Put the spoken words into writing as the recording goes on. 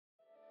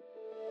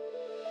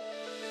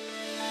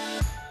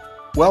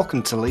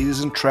Welcome to Leaders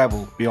in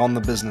Travel Beyond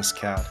the Business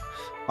Card.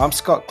 I'm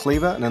Scott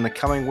Cleaver, and in the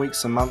coming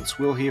weeks and months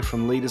we'll hear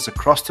from leaders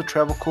across the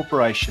travel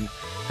corporation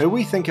who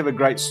we think have a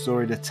great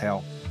story to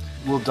tell.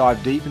 We'll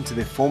dive deep into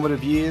their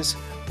formative years,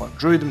 what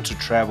drew them to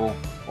travel,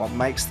 what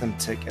makes them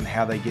tick, and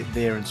how they get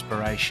their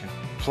inspiration.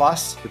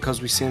 Plus,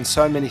 because we send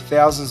so many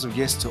thousands of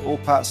guests to all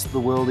parts of the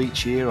world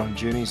each year on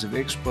journeys of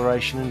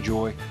exploration and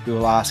joy, we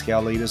will ask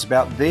our leaders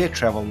about their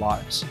travel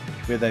lives,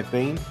 where they've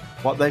been,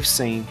 what they've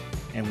seen,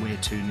 and where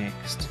to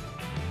next.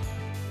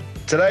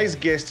 Today's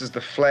guest is the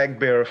flag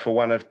bearer for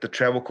one of the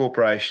Travel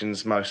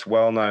Corporation's most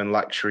well-known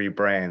luxury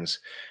brands.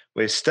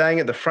 We're staying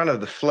at the front of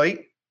the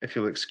fleet, if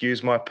you'll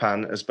excuse my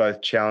pun, is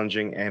both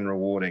challenging and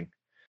rewarding.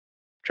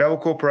 Travel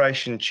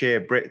Corporation Chair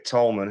Brett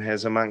Tollman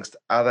has, amongst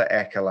other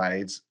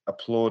accolades,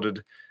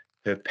 applauded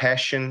her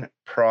passion,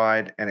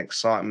 pride, and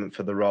excitement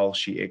for the role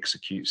she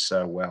executes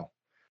so well.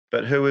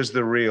 But who is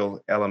the real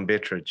Ellen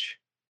Bettridge?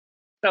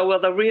 So will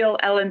the real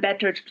Ellen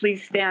Bettridge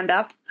please stand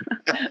up?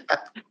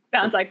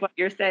 Sounds like what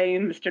you're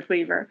saying, Mr.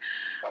 Cleaver.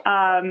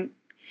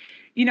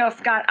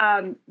 Scott,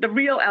 the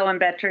real Ellen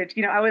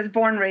Bettridge, I was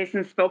born and raised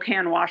in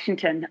Spokane,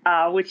 Washington,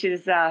 which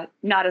is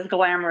not as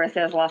glamorous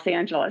as Los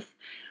Angeles.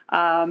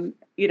 My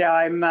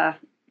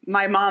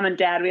mom and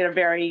dad, we had a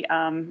very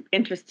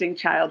interesting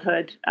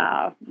childhood.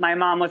 My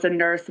mom was a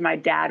nurse and my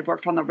dad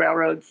worked on the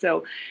railroad.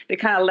 So they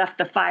kind of left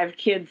the 5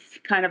 kids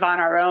kind of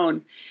on our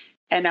own.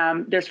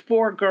 And there's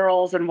 4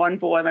 girls and 1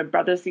 boy. My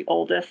brother's the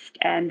oldest.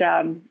 And,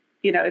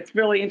 it's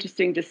really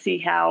interesting to see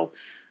how,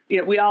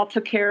 we all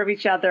took care of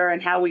each other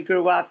and how we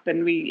grew up,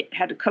 and we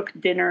had to cook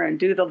dinner and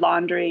do the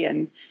laundry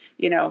and,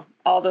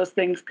 all those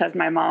things because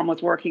my mom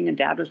was working and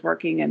dad was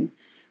working. And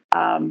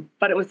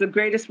but it was the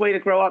greatest way to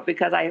grow up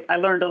because I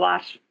learned a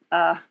lot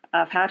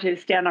of how to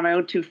stand on my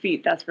own 2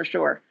 feet, that's for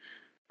sure.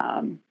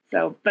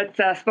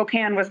 But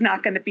Spokane was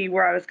not going to be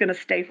where I was going to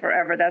stay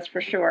forever, that's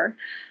for sure.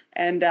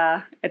 And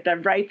at the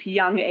ripe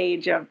young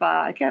age of,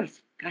 I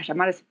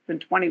might have been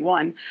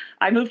 21,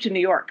 I moved to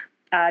New York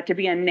to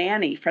be a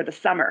nanny for the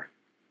summer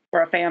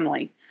for a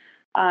family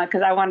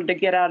because I wanted to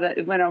get out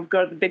of,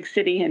 go to the big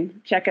city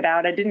and check it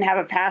out. I didn't have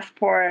a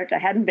passport. I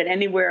hadn't been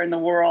anywhere in the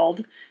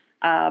world.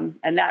 And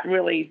that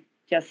really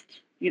just,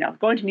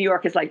 going to New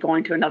York is like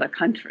going to another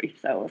country.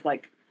 So it was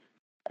like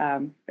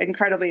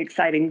incredibly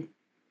exciting.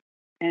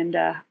 And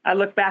I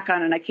look back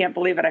on it and I can't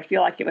believe it. I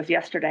feel like it was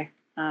yesterday.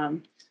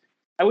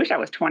 I wish I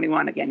was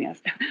 21 again, yes,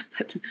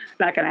 but it's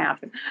not going to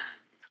happen.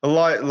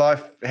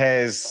 Life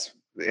has,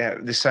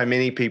 there's so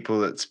many people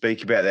that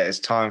speak about that as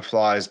time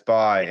flies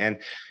by. And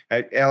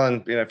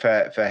Ellen,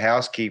 for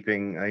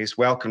housekeeping, I guess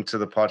welcome to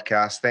the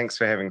podcast. Thanks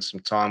for having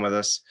some time with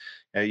us.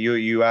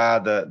 You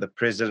are the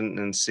president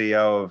and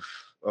CEO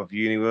of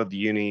UniWorld,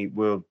 the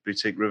UniWorld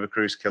Boutique River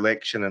Cruise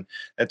Collection, and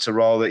it's a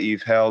role that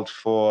you've held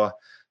for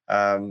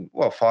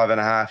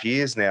 5.5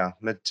 years now,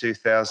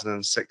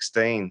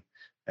 mid-2016.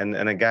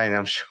 And again,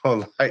 I'm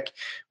sure, like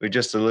we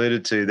just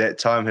alluded to, that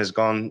time has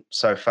gone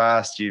so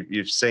fast.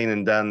 You've seen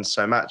and done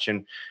so much,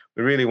 and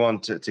we really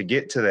want to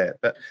get to that.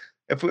 But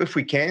if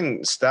we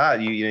can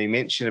start, you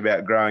mentioned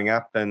about growing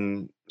up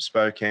in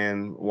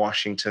Spokane,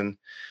 Washington,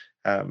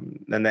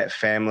 and that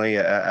family,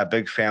 a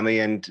big family,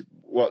 and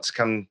what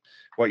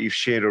you've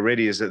shared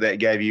already is that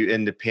gave you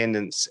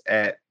independence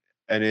at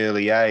an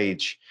early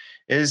age.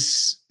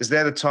 Is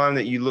that a time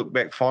that you look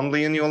back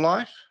fondly in your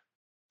life?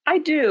 I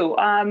do.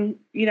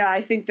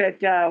 I think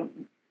that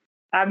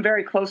I'm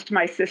very close to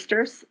my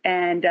sisters,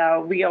 and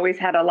we always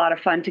had a lot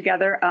of fun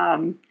together.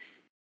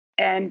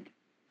 And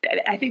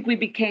I think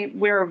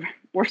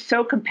we're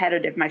so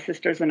competitive, my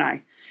sisters and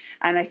I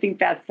think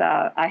that's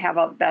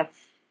that's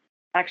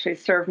actually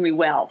served me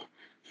well.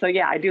 So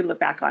yeah, I do look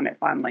back on it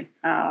fondly.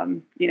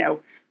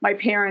 My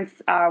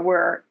parents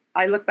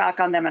I look back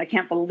on them and I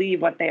can't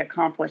believe what they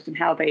accomplished and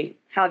how they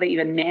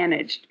even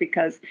managed,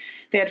 because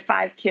they had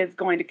 5 kids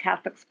going to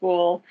Catholic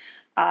school,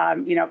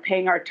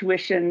 paying our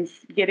tuitions,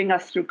 getting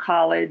us through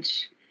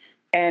college.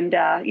 And,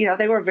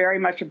 they were very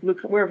much we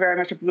were very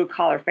much a blue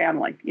collar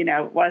family.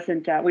 It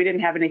wasn't, we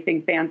didn't have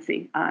anything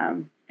fancy.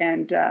 But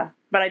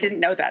I didn't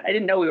know that. I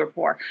didn't know we were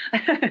poor,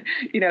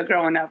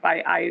 growing up.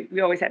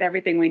 We always had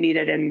everything we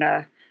needed. And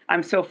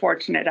I'm so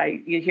fortunate.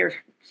 You hear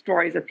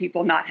stories of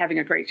people not having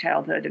a great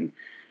childhood, and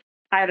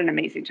I had an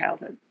amazing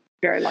childhood.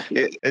 Very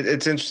lucky.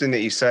 It's interesting that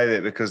you say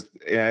that because,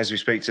 as we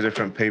speak to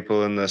different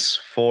people in this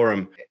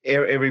forum,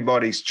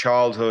 everybody's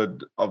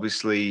childhood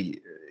obviously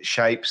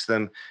shapes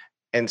them.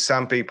 And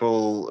some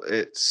people,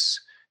 it's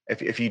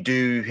if you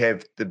do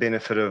have the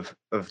benefit of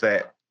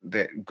that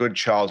good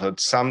childhood,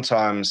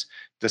 sometimes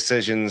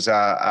decisions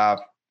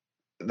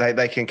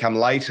they can come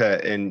later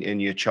in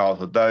your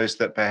childhood. Those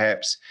that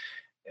perhaps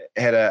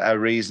had a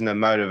reason, a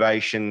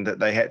motivation that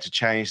they had to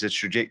change the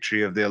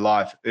trajectory of their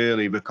life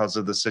early because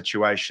of the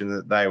situation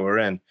that they were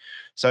in.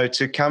 So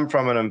to come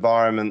from an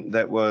environment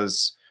that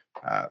was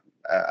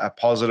a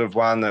positive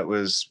one, that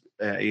was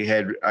you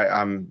had,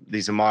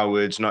 these are my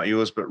words, not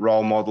yours, but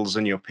role models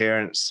in your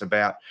parents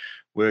about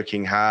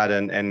working hard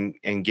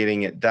and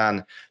getting it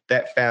done.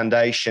 That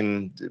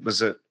foundation,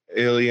 was it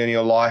early in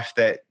your life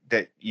that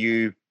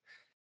you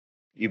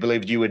you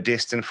believed you were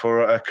destined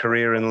for a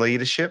career in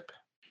leadership?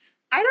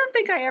 I don't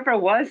think I ever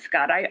was,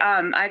 Scott. I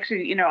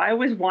actually, I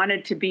always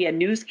wanted to be a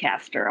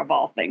newscaster of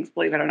all things,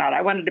 believe it or not.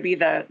 I wanted to be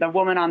the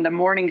woman on the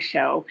morning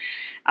show.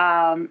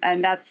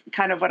 And that's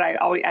kind of what I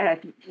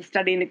was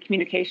studying the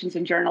communications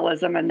and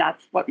journalism, and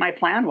that's what my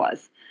plan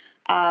was.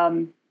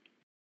 Um,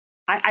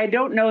 I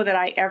don't know that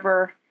I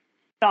ever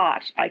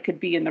thought I could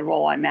be in the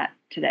role I'm at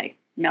today.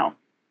 No,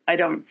 I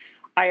don't.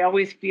 I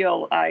always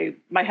feel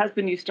my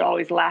husband used to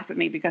always laugh at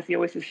me because he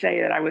always used to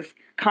say that I was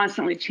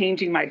constantly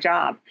changing my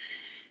job.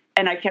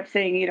 And I kept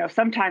saying,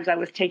 sometimes I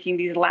was taking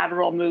these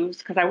lateral moves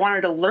because I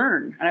wanted to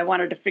learn and I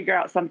wanted to figure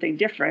out something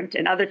different.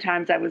 And other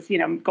times I was,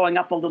 going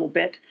up a little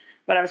bit,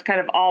 but I was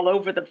kind of all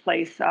over the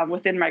place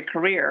within my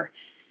career.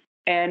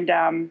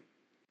 And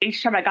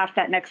each time I got to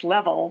that next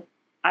level,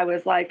 I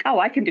was like, oh,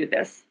 I can do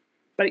this.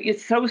 But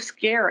it's so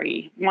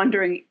scary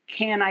wondering,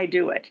 can I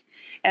do it?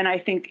 And I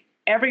think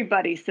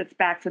everybody sits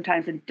back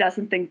sometimes and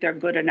doesn't think they're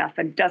good enough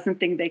and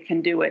doesn't think they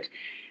can do it.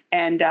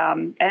 And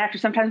after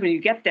sometimes when you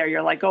get there,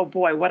 you're like, oh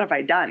boy, what have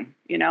I done?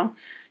 You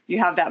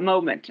have that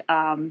moment.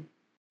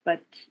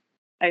 But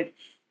I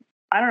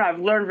don't know. I've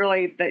learned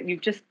really that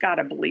you've just got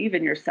to believe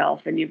in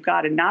yourself, and you've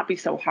got to not be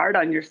so hard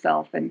on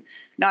yourself and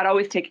not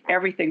always take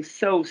everything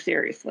so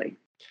seriously.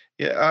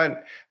 Yeah,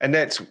 and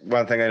that's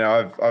one thing I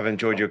know. I've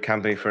enjoyed your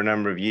company for a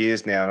number of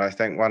years now, and I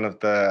think one of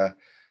the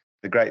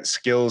great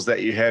skills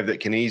that you have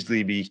that can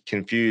easily be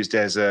confused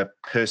as a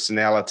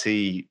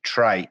personality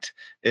trait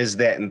is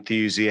that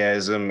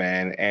enthusiasm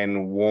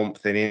and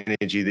warmth and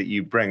energy that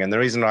you bring. And the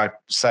reason I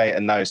say it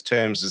in those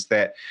terms is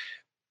that,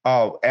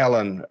 oh,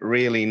 Ellen,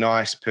 really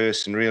nice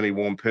person, really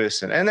warm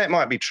person. And that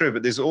might be true,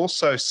 but there's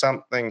also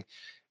something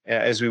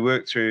as we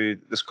work through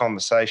this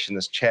conversation,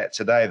 this chat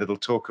today, that'll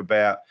talk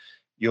about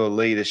your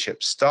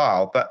leadership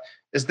style. But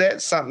is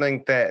that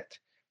something that,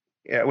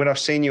 when I've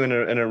seen you in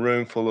a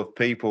room full of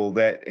people,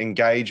 that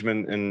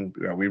engagement, and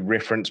we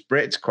referenced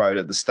Brett's quote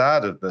at the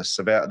start of this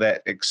about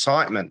that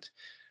excitement,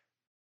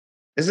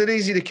 is it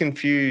easy to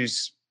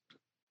confuse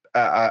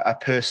a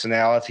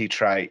personality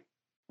trait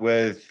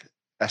with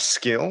a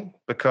skill?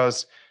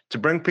 Because to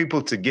bring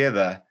people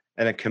together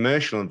in a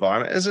commercial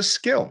environment is a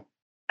skill.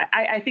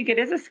 I think it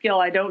is a skill.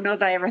 I don't know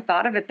that I ever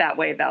thought of it that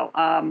way, though.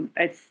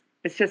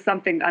 It's just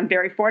something I'm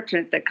very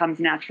fortunate that comes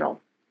natural.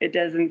 It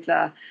doesn't.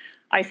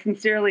 I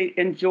sincerely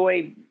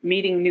enjoy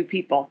meeting new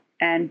people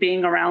and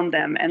being around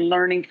them and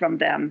learning from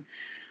them.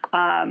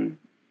 I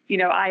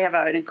have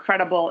an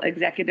incredible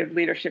executive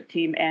leadership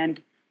team,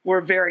 and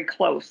we're very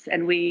close.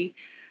 And we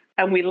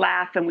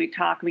laugh and we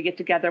talk. We get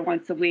together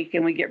once a week,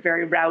 and we get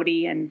very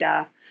rowdy, and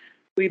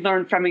we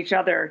learn from each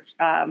other,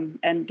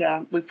 and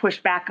we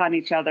push back on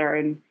each other,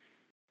 and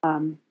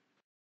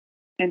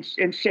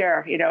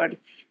share.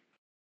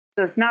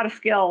 So it's not a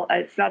skill.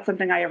 It's not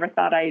something I ever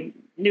thought I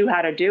knew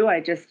how to do. I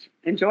just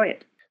enjoy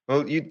it.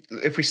 Well,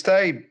 if we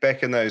stay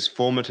back in those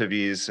formative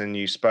years, and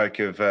you spoke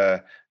of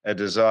a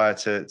desire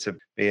to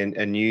be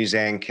a news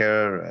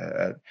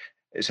anchor,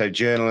 so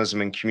journalism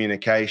and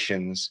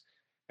communications,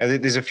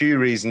 and there's a few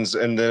reasons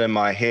in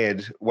my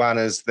head. One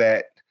is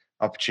that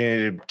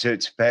opportunity to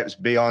perhaps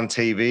be on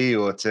TV,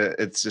 or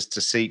it's just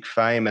to seek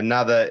fame.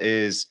 Another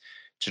is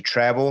to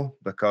travel,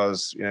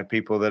 because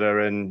people that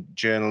are in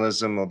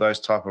journalism or those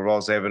type of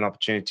roles, they have an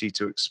opportunity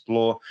to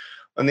explore.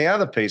 And the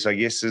other piece, I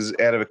guess, is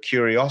out of a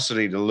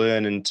curiosity to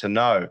learn and to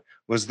know.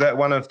 Was that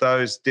one of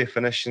those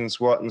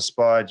definitions what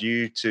inspired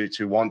you to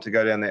want to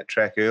go down that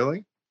track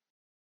early?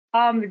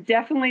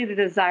 Definitely the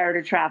desire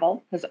to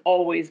travel has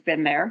always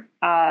been there.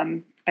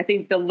 I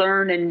think the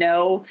learn and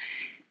know,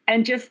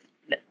 and just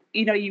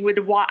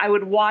I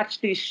would watch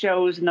these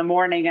shows in the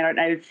morning, and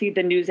I would see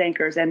the news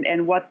anchors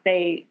and what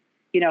they,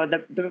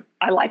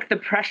 I like the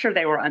pressure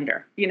they were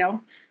under,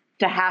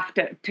 to have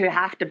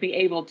to be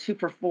able to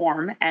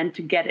perform and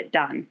to get it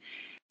done.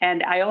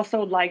 And I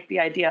also like the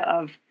idea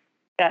of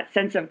that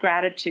sense of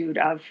gratitude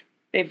of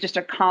they've just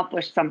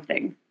accomplished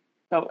something.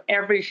 So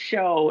every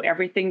show,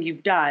 everything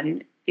you've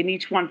done in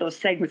each one of those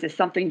segments is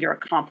something you're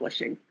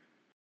accomplishing.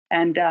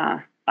 And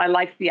I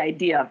like the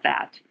idea of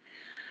that.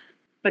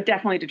 But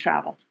definitely to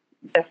travel,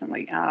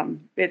 definitely.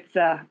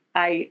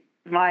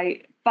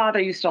 My father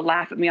used to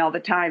laugh at me all the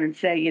time and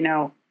say,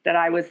 that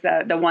I was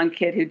the one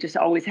kid who just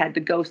always had to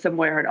go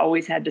somewhere and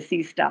always had to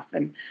see stuff.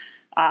 And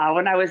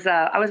when I was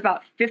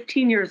about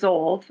 15 years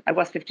old,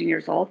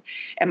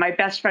 and my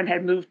best friend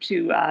had moved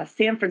to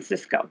San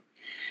Francisco.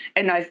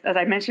 And as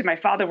I mentioned, my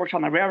father worked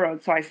on the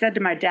railroad. So I said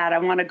to my dad, I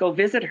want to go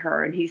visit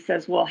her. And he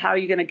says, well, how are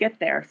you going to get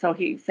there? So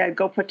he said,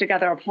 go put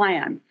together a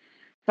plan.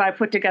 So I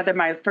put together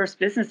my first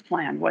business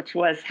plan, which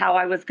was how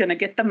I was going to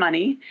get the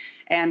money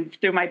and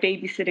through my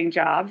babysitting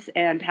jobs,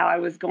 and how I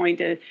was going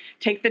to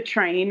take the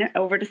train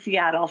over to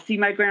Seattle, see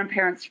my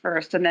grandparents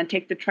first, and then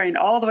take the train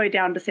all the way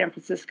down to San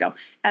Francisco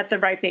at the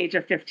ripe age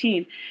of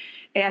 15,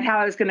 and how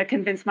I was going to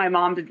convince my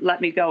mom to let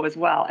me go as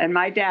well. And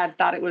my dad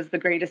thought it was the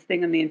greatest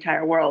thing in the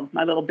entire world,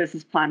 my little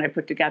business plan I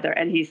put together,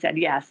 and he said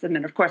yes. And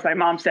then, of course, my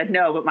mom said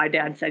no, but my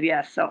dad said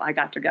yes, so I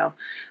got to go.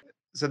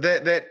 So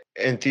that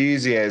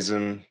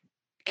enthusiasm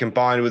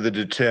combined with a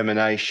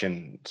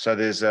determination. So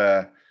there's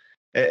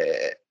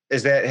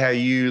is that how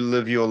you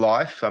live your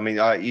life? I mean,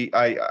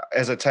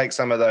 as I take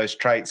some of those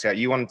traits out,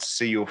 you wanted to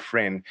see your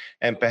friend,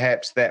 and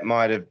perhaps that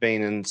might have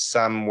been in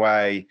some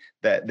way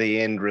that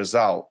the end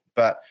result,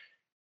 but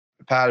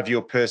part of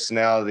your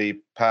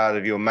personality, part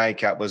of your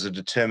makeup was a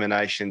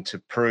determination to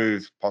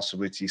prove,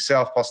 possibly to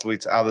yourself, possibly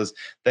to others,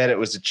 that it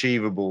was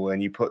achievable,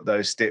 and you put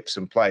those steps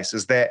in place.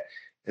 Is that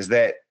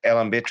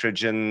Ellen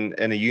Bettridge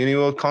in a uni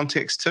world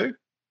context too?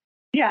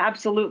 Yeah,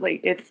 absolutely.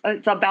 It's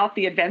about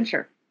the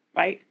adventure,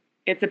 right?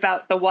 It's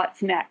about the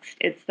what's next.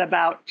 It's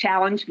about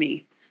challenge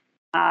me.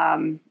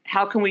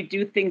 How can we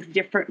do things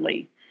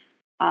differently?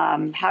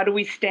 How do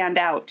we stand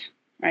out,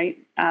 right?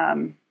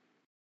 When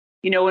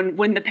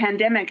the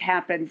pandemic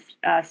happened,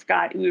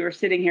 Scott, we were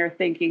sitting here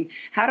thinking,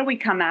 how do we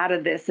come out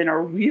of this in a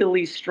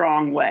really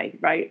strong way,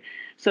 right?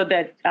 So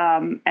that,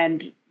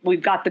 and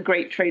we've got the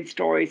great trade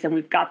stories, and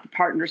we've got the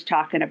partners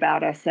talking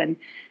about us, and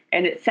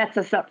it sets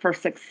us up for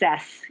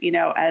success,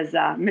 as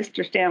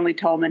Mr. Stanley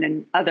Tollman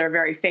and other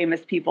very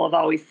famous people have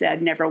always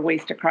said, never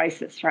waste a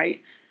crisis,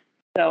 right?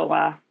 So,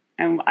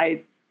 and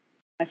I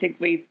think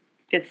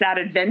it's that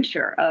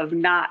adventure of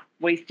not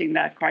wasting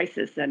that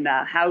crisis, and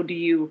how do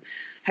you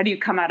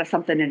come out of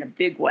something in a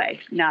big way,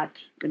 not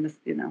in this,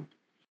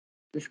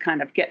 this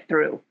kind of get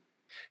through.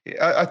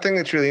 I think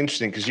that's really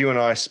interesting, because you and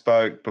I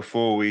spoke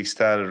before we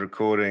started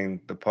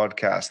recording the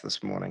podcast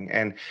this morning.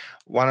 And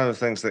one of the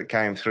things that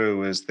came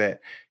through is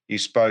that you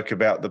spoke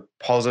about the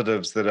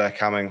positives that are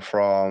coming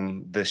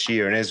from this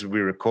year. And as we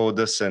record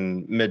this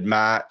in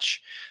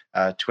mid-March,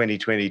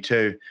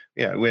 2022,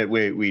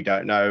 we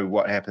don't know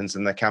what happens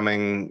in the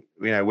coming,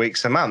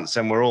 weeks and months.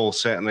 And we're all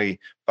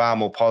certainly far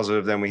more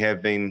positive than we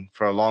have been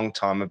for a long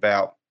time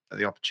about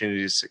the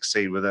opportunity to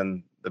succeed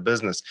within the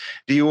business.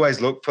 Do you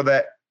always look for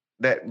that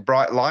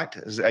bright light?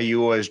 Are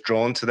you always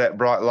drawn to that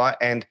bright light?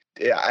 And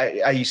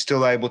are you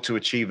still able to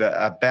achieve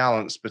a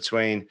balance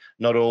between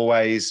not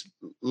always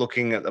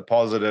looking at the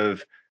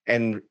positive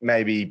and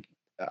maybe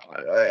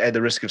at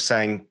the risk of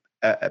saying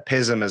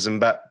pessimism,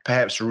 but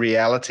perhaps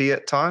reality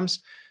at times?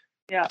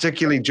 Yeah.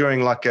 Particularly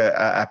during like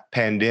a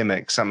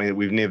pandemic, something that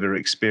we've never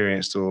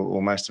experienced,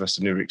 or most of us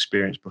have never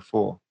experienced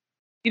before.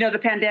 The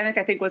pandemic,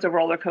 I think, was a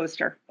roller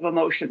coaster of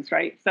emotions,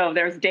 right? So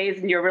there's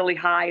days when you're really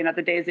high and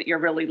other days that you're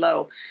really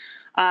low.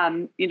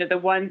 The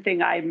one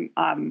thing I've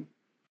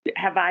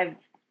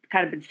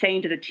kind of been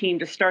saying to the team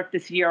to start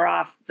this year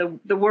off,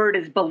 the word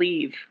is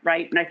believe,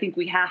 right? And I think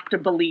we have to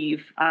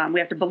believe. We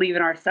have to believe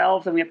in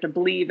ourselves, and we have to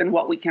believe in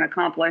what we can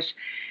accomplish.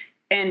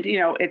 And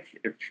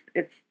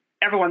it's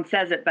everyone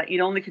says it, but you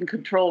only can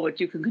control what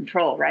you can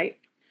control, right?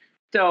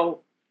 So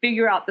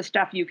figure out the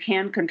stuff you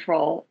can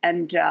control,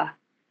 and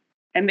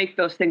make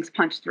those things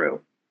punch through,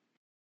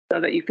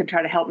 so that you can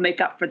try to help make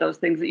up for those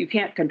things that you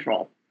can't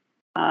control.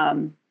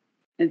 And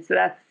so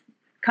that's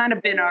kind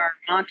of been our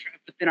mantra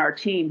within our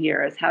team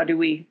here, is how do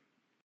we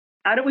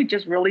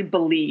just really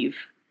believe,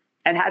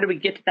 and how do we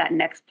get to that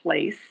next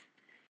place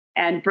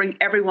and bring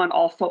everyone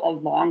also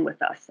along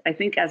with us? I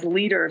think as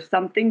leaders,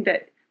 something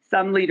that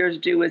some leaders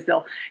do is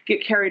they'll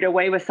get carried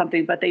away with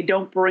something, but they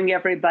don't bring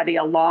everybody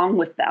along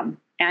with them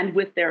and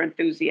with their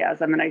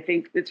enthusiasm. And I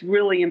think it's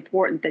really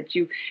important that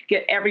you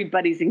get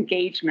everybody's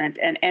engagement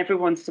and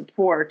everyone's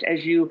support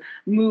as you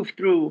move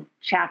through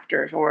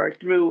chapters or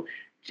through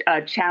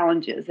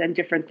challenges and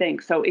different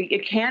things. So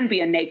it can be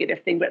a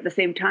negative thing, but at the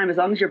same time, as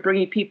long as you're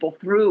bringing people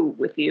through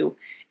with you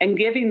and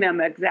giving them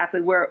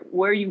exactly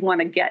where you want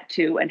to get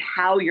to and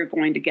how you're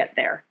going to get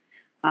there,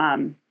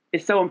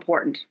 is so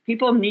important.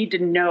 People need to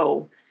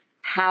know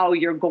how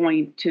you're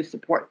going to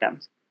support them,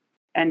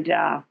 and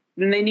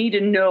then they need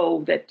to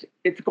know that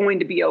it's going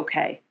to be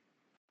okay.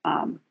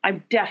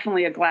 I'm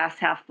definitely a glass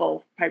half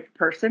full type of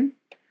person,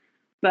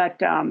 but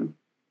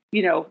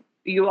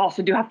you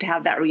also do have to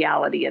have that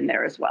reality in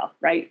there as well,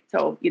 right?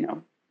 So,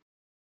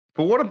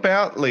 But what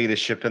about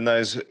leadership in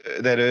that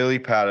early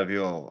part of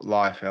your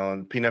life,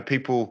 Ellen?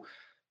 People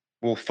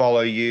will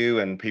follow you,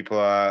 and people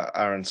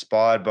are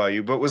inspired by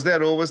you. But was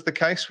that always the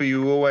case? Were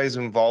you always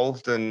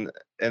involved in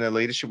a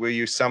leadership? Were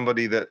you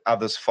somebody that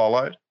others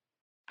followed?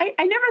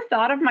 I never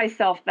thought of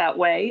myself that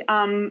way.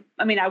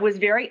 I was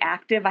very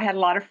active. I had a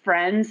lot of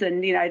friends,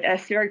 and a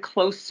very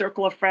close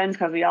circle of friends,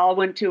 because we all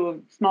went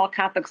to small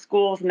Catholic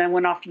schools and then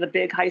went off to the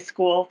big high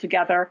school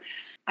together.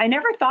 I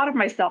never thought of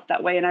myself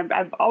that way, and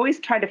I've always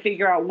tried to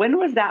figure out, when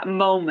was that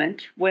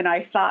moment when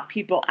I thought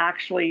people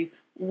actually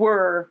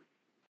were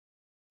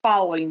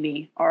following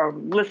me or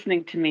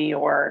listening to me,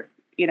 or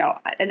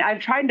and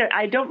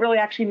I don't really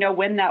actually know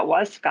when that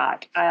was,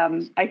 Scott.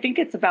 I think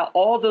it's about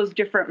all those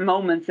different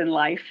moments in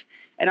life.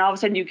 And all of a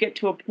sudden you get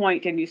to a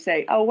point and you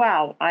say, oh,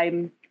 wow,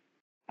 I'm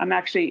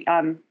actually,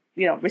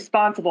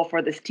 responsible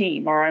for this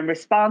team, or I'm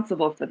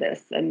responsible for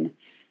this. And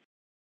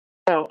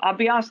so I'll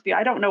be honest with you,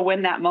 I don't know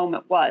when that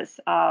moment was.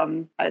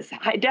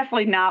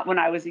 Definitely not when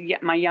I was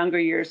my younger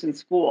years in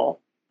school.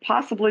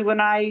 Possibly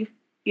when I,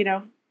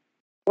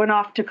 went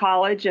off to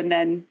college, and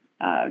then,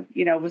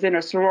 was in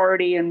a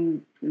sorority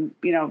and,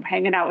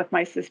 hanging out with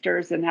my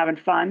sisters and having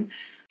fun.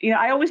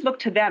 I always look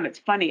to them. It's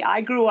funny.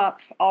 I grew up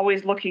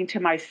always looking to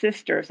my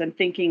sisters and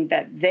thinking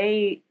that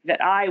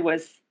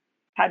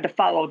had to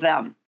follow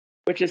them,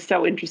 which is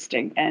so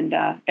interesting. And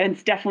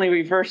it's definitely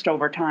reversed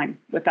over time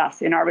with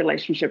us in our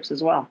relationships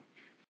as well.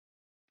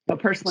 So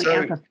personally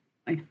and So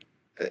professionally.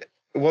 it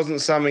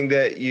wasn't something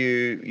that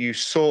you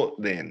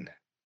sought then.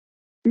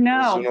 It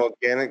was an No,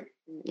 organic,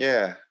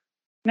 yeah.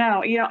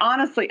 no.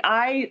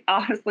 I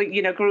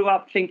honestly, grew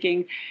up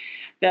thinking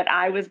that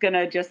I was going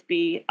to just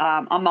be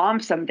a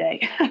mom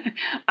someday.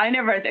 I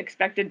never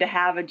expected to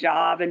have a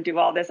job and do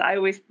all this.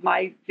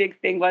 My big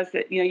thing was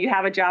that, you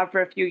have a job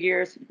for a few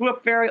years, grew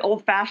up very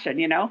old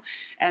fashioned,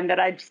 and that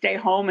I'd stay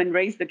home and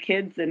raise the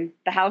kids and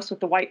the house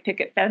with the white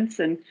picket fence.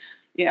 And,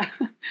 yeah,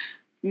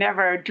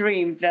 never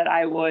dreamed that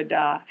I would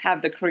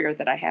have the career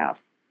that I have.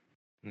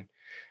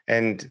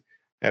 And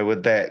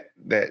with that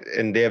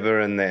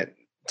endeavor and that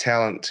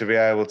talent to be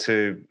able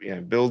to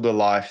build the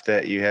life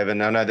that you have,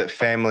 and I know that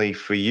family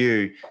for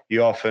you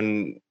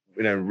often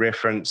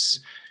reference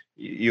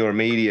your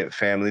immediate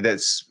family.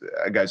 That's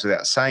goes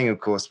without saying, of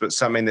course, but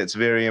something that's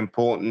very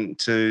important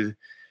to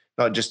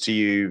not just to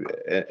you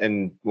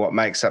and what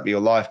makes up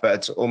your life, but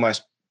it's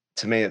almost,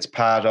 to me, it's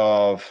part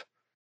of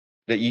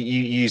that.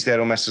 You use that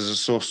almost as a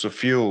source of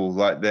fuel,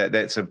 like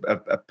that's a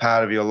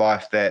part of your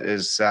life that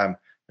is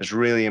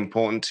really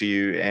important to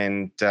you,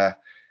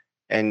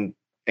 and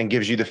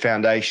gives you the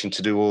foundation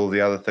to do all the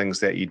other things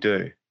that you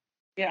do.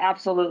 Yeah,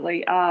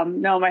 absolutely.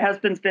 No, my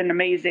husband's been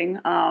amazing.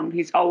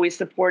 He's always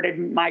supported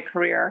my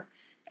career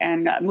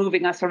and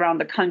moving us around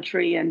the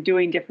country and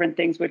doing different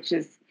things, which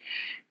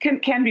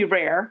can be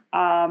rare.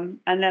 And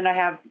then I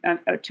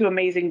have two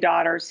amazing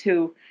daughters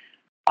who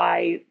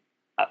I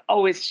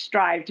always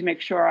strive to make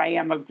sure I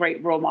am a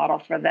great role model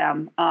for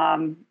them.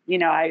 And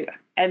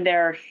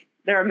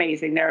they're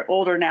amazing. They're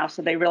older now,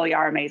 so they really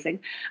are amazing.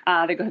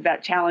 They go through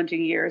that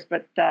challenging years,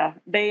 but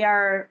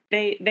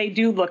they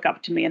do look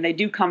up to me and they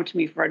do come to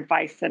me for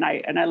advice, and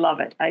I love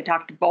it. I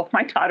talk to both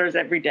my daughters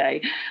every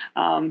day.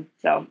 And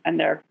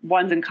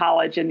one's in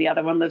college and the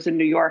other one lives in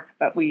New York,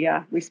 but we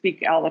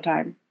speak all the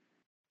time.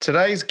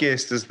 Today's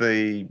guest is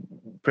the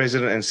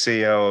president and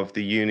CEO of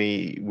the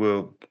Uni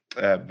World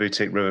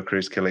Boutique River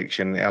Cruise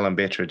Collection, Ellen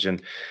Bettridge.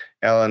 And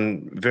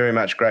Ellen, very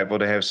much grateful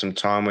to have some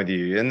time with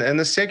you. In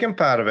the second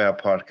part of our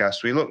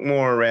podcast, we look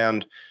more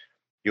around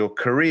your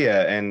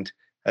career and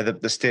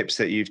the steps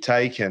that you've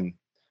taken,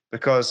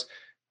 because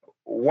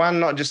one,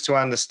 not just to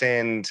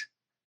understand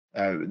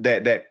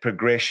that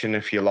progression,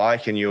 if you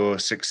like, and your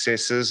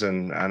successes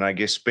and I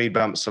guess speed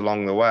bumps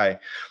along the way,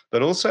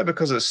 but also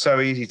because it's so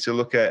easy to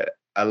look at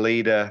a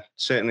leader,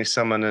 certainly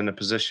someone in a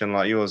position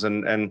like yours,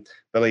 and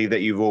believe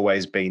that you've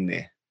always been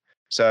there.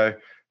 So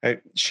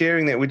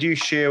sharing that, would you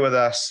share with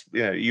us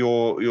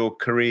your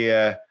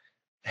career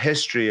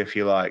history, if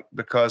you like,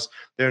 because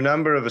there are a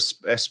number of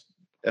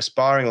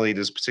aspiring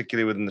leaders,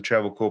 particularly within the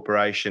travel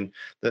corporation,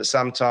 that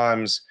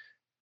sometimes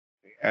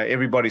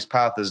everybody's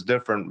path is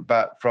different,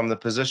 but from the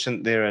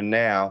position they're in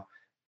now,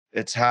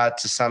 it's hard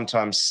to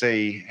sometimes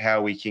see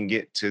how we can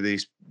get to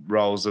these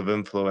roles of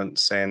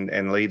influence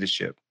and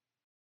leadership.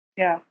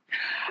 Yeah.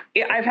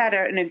 I've had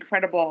an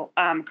incredible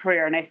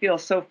career, and I feel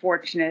so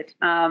fortunate.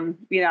 And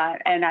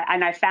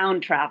I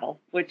found travel,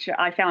 which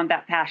I found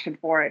that passion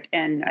for it,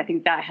 and I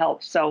think that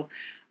helps. So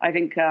I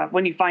think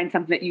when you find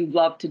something that you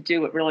love to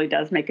do, it really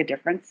does make a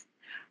difference.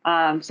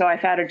 So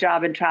I've had a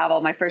job in travel.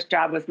 My first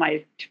job was,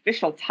 my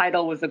official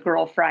title was a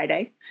Girl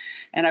Friday,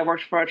 and I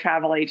worked for a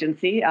travel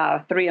agency,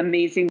 three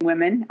amazing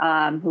women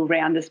who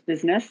ran this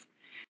business.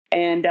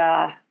 And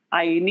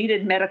I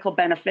needed medical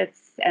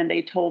benefits, and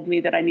they told me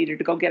that I needed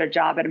to go get a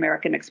job at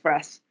American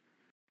Express.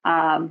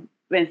 And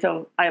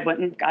so I went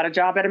and got a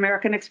job at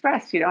American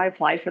Express. I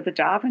applied for the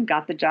job and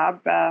got the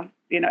job,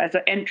 as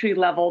an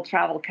entry-level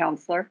travel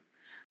counselor.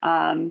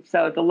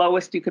 So the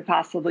lowest you could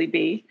possibly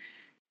be.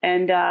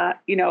 And, I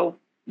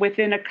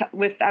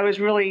was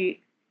really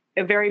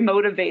very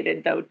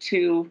motivated, though,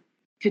 to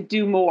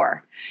do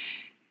more.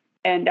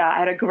 And I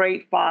had a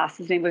great boss.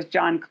 His name was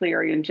John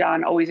Cleary, and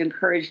John always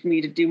encouraged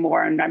me to do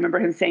more. And I remember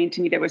him saying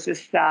to me, there was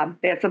this,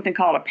 they had something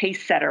called a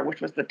pace setter,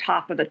 which was the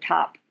top of the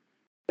top,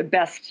 the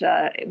best,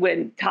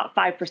 when top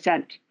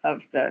 5%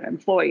 of the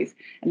employees.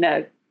 And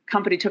the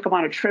company took them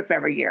on a trip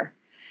every year.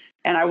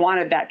 And I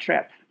wanted that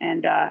trip.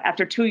 And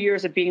after 2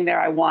 years of being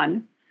there, I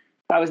won.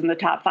 I was in the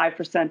top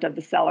 5% of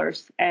the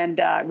sellers. And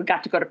we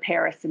got to go to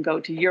Paris and go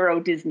to Euro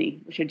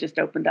Disney, which had just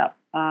opened up.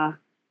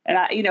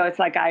 It's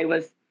like I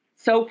was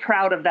so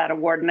proud of that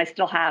award, and I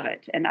still have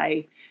it. And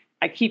I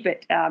keep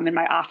it in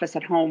my office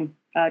at home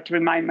to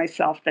remind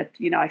myself that,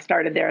 I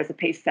started there as a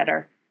pace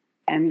setter.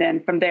 And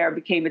then from there, I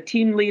became a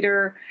team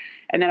leader.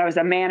 And then I was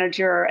a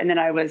manager. And then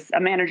I was a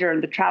manager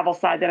on the travel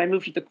side. Then I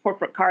moved to the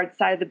corporate card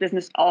side of the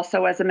business,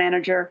 also as a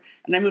manager.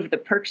 And I moved to the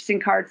purchasing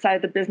card side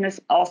of the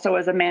business, also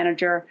as a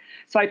manager.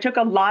 So I took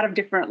a lot of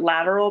different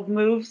lateral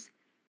moves.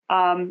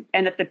 And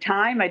at the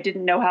time, I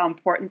didn't know how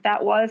important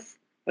that was.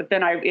 But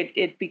then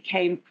it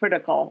became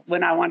critical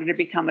when I wanted to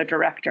become a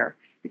director,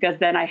 because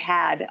then I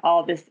had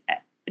all this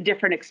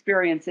different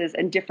experiences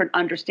and different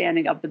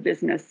understanding of the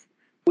business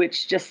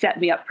which just set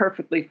me up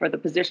perfectly for the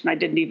position. I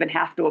didn't even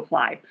have to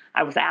apply.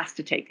 I was asked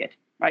to take it,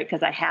 right?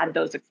 Because I had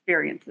those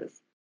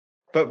experiences.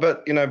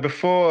 But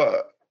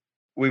before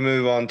we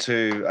move on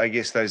to, I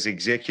guess, those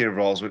executive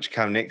roles which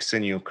come next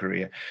in your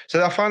career.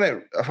 So I find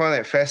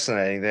that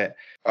fascinating. That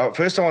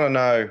first I want to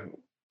know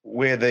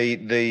where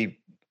the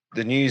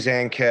news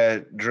anchor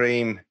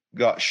dream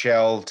got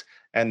shelved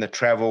and the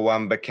travel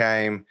one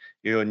became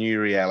your new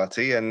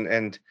reality,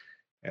 and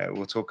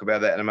we'll talk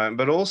about that in a moment.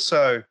 But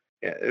also,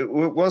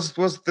 was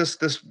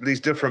these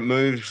different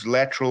moves,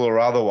 lateral or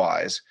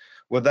otherwise,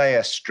 were they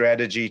a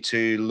strategy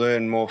to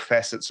learn more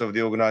facets of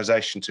the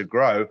organization to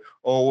grow,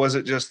 or was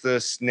it just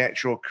this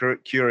natural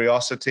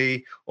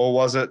curiosity, or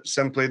was it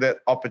simply that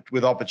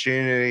with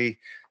opportunity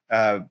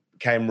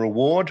came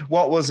reward?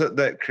 What was it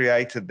that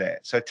created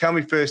that? So tell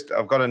me first,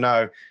 I've got to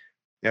know,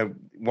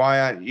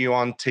 why aren't you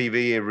on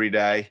TV every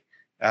day?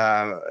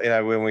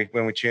 When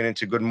we tune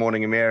into Good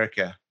Morning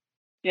America.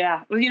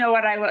 Yeah. Well, you know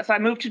what? So I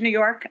moved to New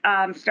York,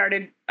 I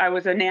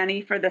was a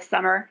nanny for the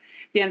summer.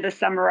 At the end of the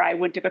summer, I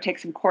went to go take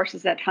some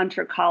courses at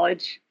Hunter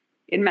College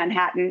in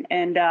Manhattan.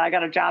 And I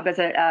got a job as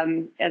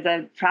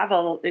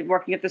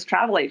working at this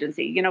travel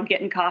agency,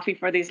 getting coffee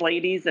for these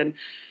ladies and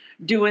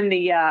doing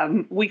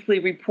the weekly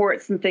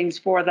reports and things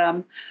for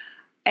them.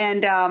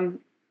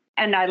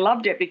 And I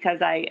loved it because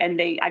I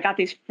got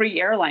these free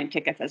airline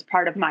tickets as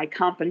part of my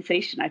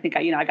compensation. I think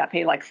I got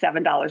paid like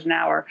 $7 an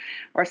hour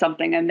or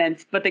something.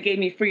 But they gave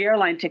me free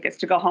airline tickets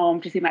to go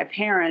home to see my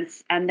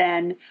parents. And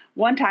then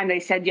one time they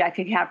said, I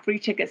could have free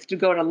tickets to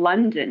go to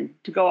London,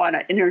 to go on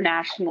an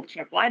international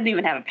trip. Well, I didn't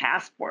even have a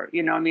passport,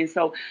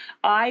 So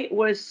I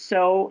was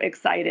so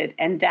excited.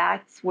 And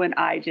that's when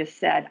I just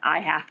said,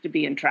 I have to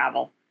be in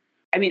travel.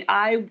 I mean,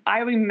 I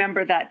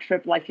remember that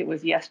trip like it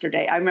was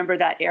yesterday. I remember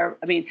that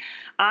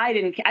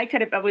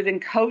I was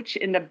in coach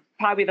in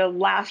probably the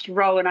last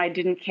row, and I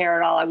didn't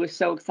care at all. I was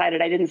so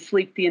excited. I didn't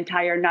sleep the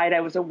entire night.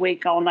 I was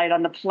awake all night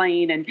on the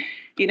plane, and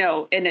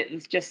it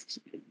was just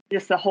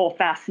the whole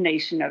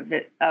fascination of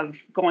it, of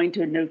going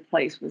to a new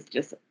place, was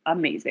just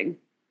amazing.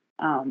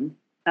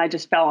 I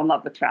just fell in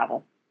love with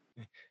travel.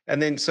 And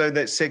then, so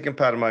that second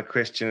part of my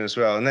question as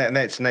well, and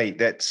that's neat.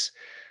 That's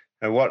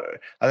what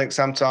I think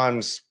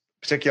sometimes,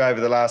 particularly over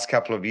the last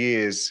couple of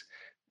years,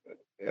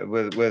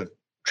 with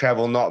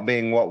travel not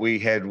being what we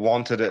had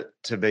wanted it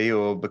to be,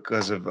 or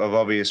because of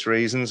obvious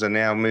reasons, and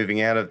now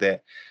moving out of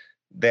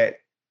that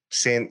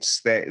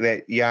sense,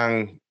 that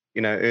young,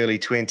 early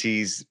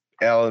 20s,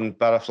 Ellen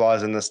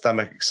butterflies in the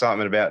stomach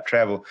excitement about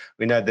travel.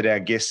 We know that our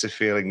guests are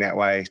feeling that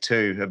way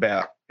too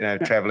about,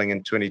 traveling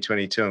in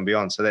 2022 and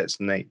beyond. So that's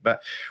neat.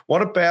 But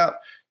what about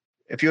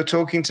if you're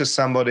talking to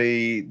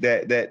somebody,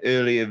 that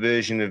earlier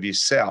version of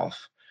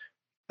yourself,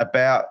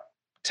 about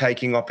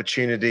taking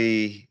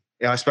opportunity?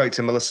 I spoke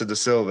to Melissa Da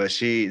Silva.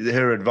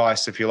 Her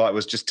advice, if you like,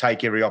 was just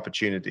take every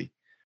opportunity.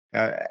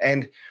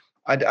 And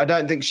I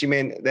don't think she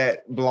meant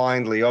that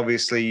blindly.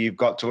 Obviously, you've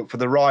got to look for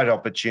the right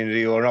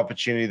opportunity, or an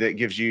opportunity that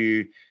gives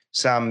you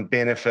some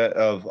benefit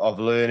of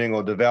learning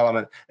or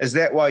development. Is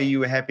that why you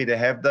were happy to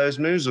have those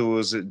moves, or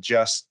was it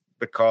just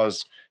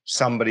because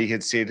somebody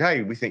had said,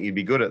 hey, we think you'd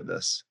be good at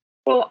this?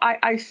 Well,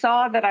 I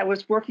saw that I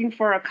was working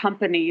for a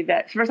company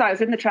that, first, I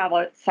was in the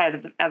travel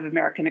side of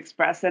American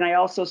Express. And I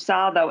also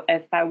saw, though,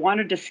 if I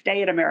wanted to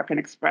stay at American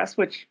Express,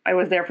 which I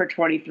was there for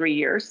 23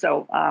 years,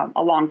 so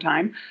a long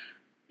time,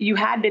 you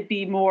had to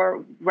be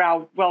more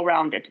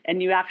well-rounded.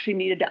 And you actually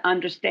needed to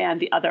understand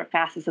the other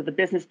facets of the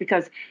business,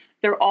 because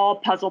they're all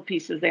puzzle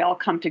pieces. They all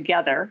come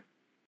together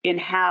in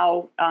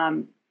how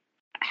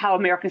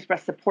American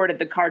Express supported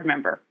the card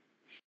member.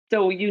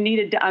 So you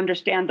needed to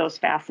understand those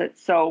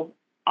facets. So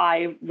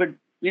I would,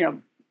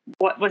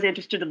 was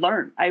interested to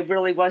learn. I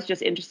really was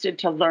just interested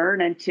to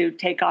learn and to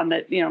take on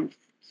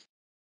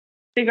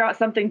figure out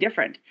something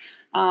different.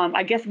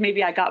 I guess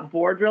maybe I got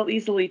bored real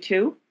easily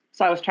too.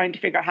 So I was trying to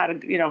figure out how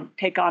to,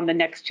 take on the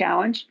next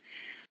challenge.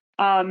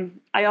 I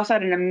also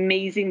had an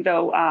amazing,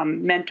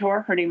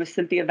 mentor. Her name was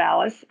Cynthia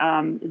Vallis.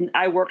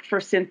 I worked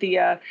for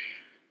Cynthia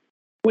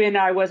when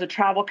I was a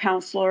travel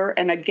counselor,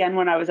 and again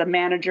when I was a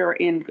manager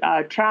in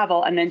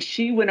travel. And then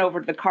she went over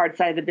to the card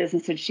side of the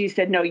business, and she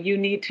said, no, you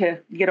need to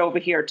get over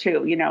here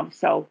too,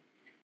 So,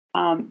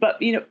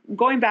 but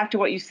going back to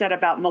what you said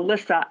about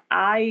Melissa,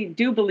 I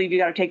do believe you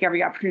got to take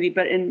every opportunity.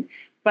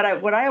 What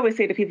I always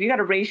say to people, you got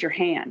to raise your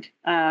hand.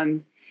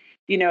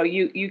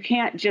 You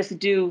can't just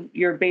do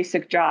your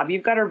basic job.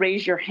 You've got to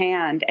raise your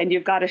hand, and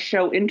you've got to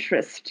show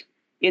interest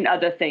in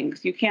other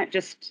things. You can't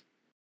just,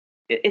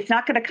 it's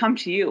not going to come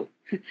to you.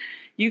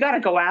 You got to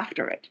go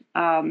after it.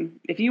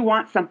 If you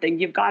want something,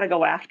 you've got to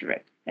go after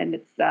it.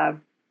 And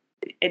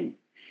and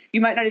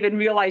you might not even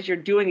realize you're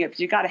doing it, but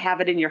you got to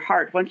have it in your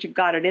heart. Once you've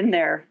got it in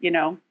there, you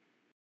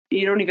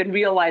don't even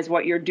realize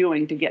what you're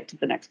doing to get to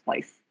the next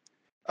place.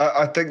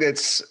 I think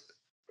that's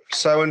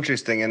so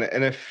interesting.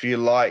 And if you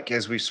like,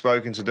 as we've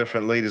spoken to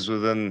different leaders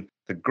within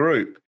the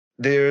group,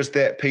 there is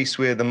that piece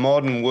where the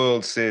modern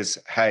world says,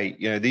 hey,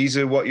 these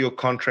are what you're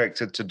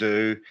contracted to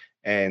do.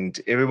 And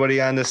everybody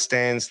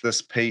understands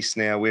this piece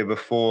now, where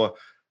before,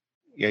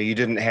 you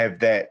didn't have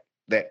that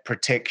that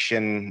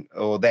protection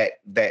or that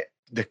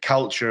the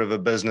culture of a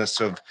business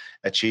of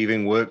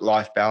achieving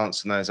work-life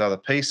balance and those other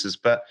pieces.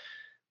 But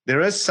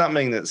there is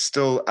something that's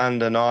still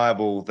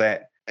undeniable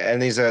that,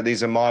 and these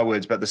are my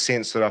words, but the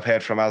sense that I've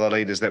had from other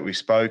leaders that we've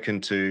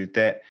spoken to,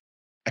 that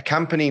a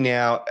company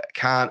now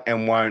can't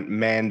and won't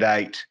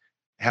mandate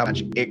how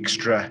much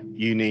extra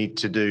you need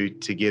to do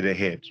to get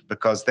ahead,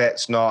 because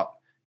that's not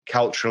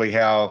culturally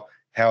how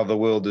the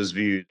world is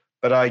viewed.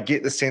 But I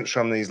get the sense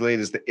from these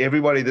leaders that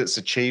everybody that's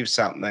achieved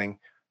something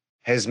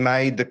has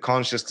made the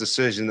conscious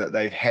decision that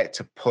they've had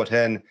to put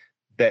in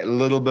that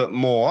little bit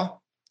more.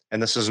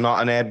 And this is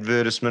not an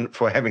advertisement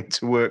for having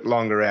to work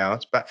longer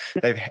hours, but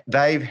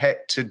they've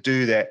had to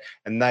do that,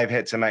 and they've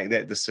had to make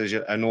that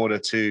decision in order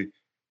to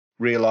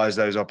realize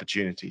those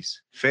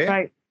opportunities. Fair?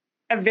 Right.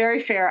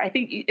 Very fair. I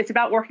think it's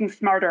about working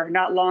smarter,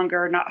 not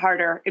longer, not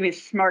harder. I mean,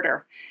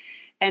 smarter.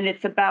 And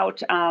it's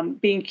about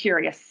being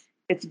curious.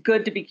 It's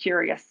good to be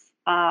curious.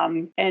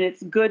 And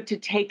it's good to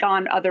take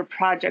on other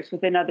projects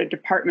within other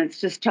departments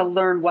just to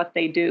learn what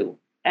they do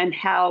and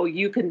how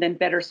you can then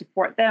better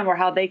support them, or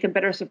how they can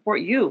better support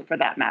you, for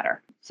that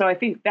matter. So I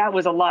think that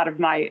was a lot of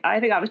I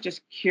think I was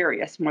just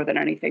curious more than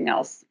anything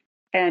else.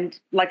 And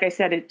like I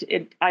said,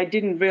 I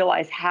didn't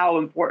realize how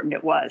important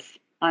it was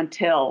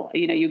until,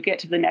 you get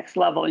to the next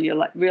level and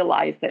you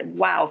realize that,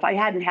 wow, if I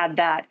hadn't had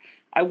that,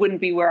 I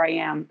wouldn't be where I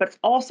am. But it's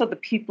also the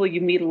people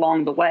you meet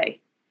along the way,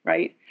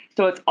 right?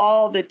 So it's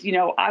all that,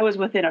 I was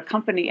within a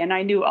company and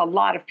I knew a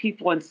lot of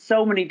people in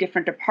so many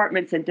different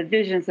departments and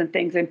divisions and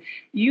things. And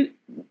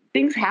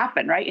things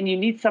happen, right? And you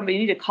need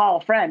to call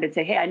a friend and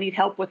say, hey, I need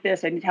help with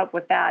this. I need help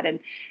with that. And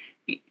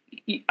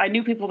I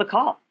knew people to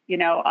call,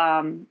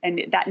 and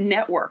that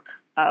network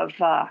of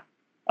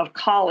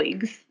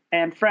colleagues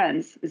and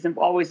friends is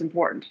always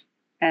important,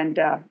 and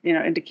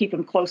and to keep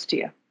them close to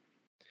you.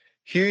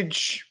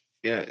 Huge,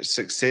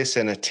 success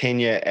and a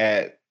tenure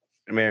at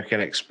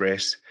American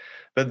Express,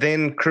 but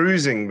then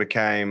cruising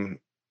became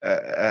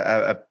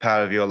a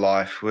part of your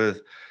life.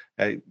 With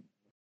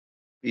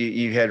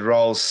you had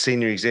roles,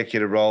 senior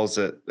executive roles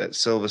at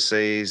Silver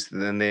Seas,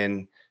 and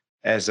then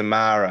as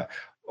Amara.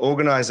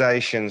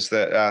 Organizations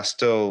that are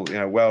still,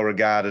 well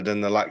regarded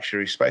in the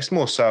luxury space,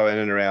 more so in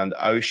and around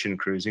ocean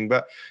cruising.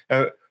 But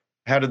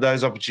how did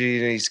those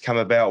opportunities come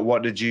about?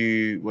 What did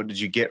you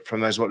get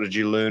from those? What did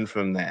you learn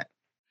from that?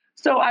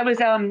 So I was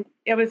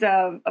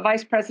a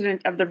vice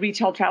president of the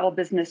retail travel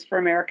business for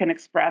American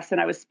Express, and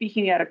I was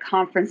speaking at a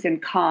conference in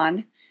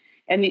Cannes,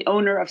 and the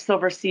owner of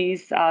Silver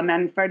Seas,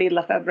 Manfredi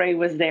Lefebvre,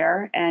 was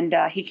there, and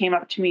he came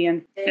up to me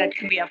and said,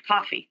 "Can we have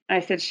coffee?" And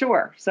I said,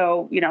 "Sure."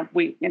 So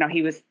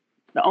he was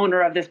the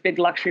owner of this big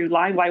luxury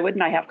line. Why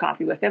wouldn't I have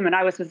coffee with him? And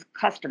I was his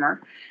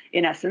customer,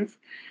 in essence.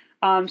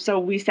 So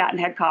we sat and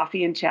had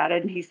coffee and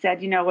chatted. And he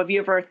said, have you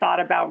ever thought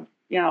about,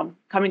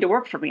 coming to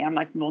work for me? I'm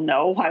like, well,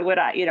 no, why would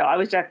I? I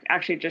was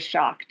actually just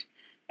shocked.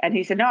 And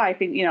he said, no, I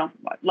think, I'd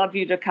love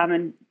you to come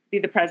and be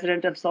the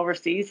president of Silver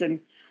Seas and,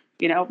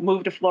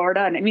 move to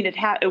Florida. And I mean,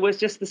 it was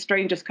just the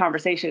strangest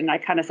conversation. And I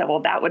kind of said, well,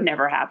 that would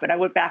never happen. I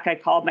went back, I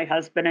called my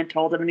husband and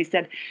told him, and he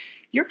said,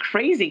 you're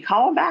crazy.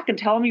 Call him back and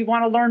tell him you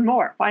want to learn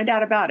more. Find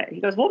out about it. He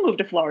goes, we'll move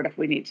to Florida if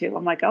we need to.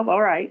 I'm like, oh,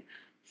 all right.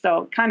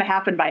 So it kind of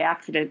happened by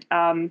accident.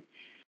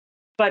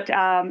 But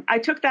I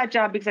took that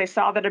job because I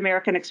saw that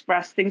American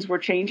Express, things were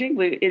changing.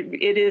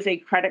 It is a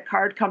credit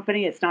card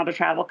company. It's not a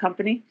travel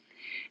company.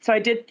 So I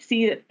did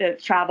see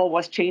that travel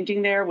was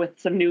changing there with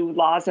some new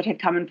laws that had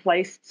come in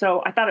place.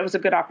 So I thought it was a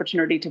good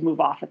opportunity to move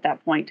off at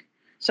that point.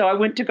 So I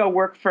went to go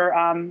work for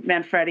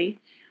Manfredi.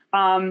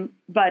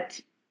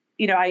 But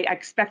I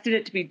expected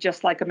it to be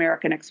just like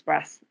American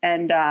Express.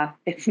 And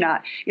it's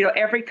not.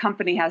 Every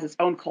company has its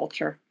own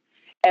culture.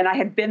 And I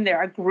had been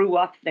there. I grew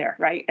up there,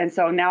 right? And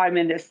so now I'm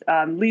in this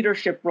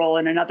leadership role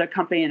in another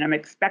company, and I'm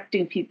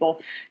expecting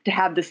people to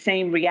have the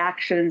same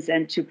reactions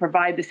and to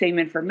provide the same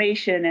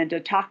information and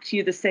to talk to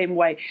you the same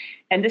way.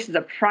 And this is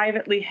a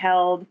privately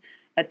held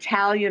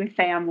Italian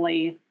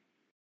family.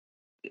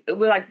 It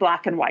was like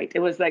black and white. It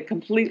was like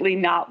completely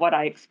not what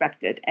I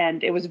expected.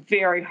 And it was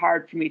very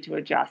hard for me to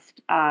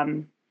adjust. I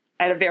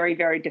had a very,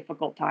 very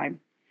difficult time.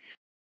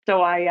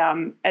 So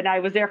I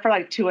was there for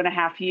like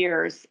 2.5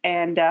 years,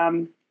 and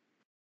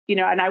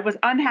and I was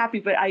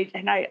unhappy, but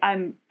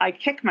I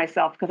kicked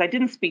myself because I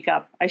didn't speak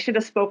up. I should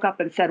have spoke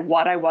up and said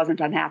what I wasn't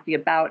unhappy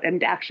about,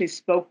 and actually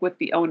spoke with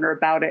the owner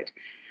about it.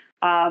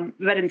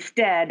 But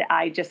instead,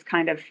 I just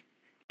kind of,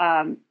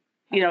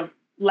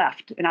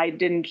 left, and I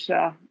didn't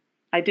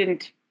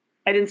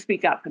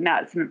speak up, and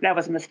that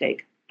was a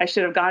mistake. I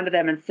should have gone to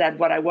them and said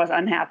what I was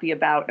unhappy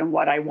about and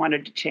what I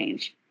wanted to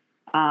change.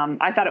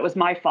 I thought it was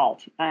my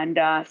fault, and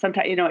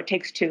sometimes it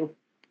takes two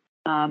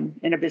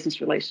in a business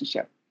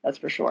relationship. That's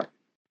for sure.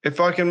 If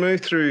I can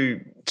move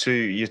through to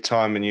your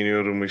time in New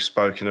Zealand, and we've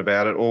spoken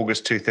about it,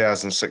 August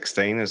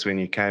 2016 is when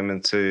you came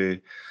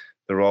into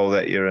the role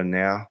that you're in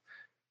now.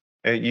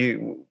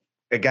 You,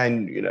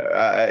 again,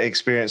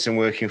 experience in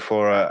working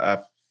for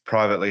a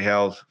privately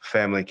held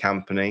family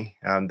company.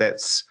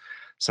 That's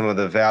some of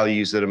the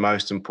values that are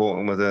most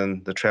important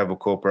within the travel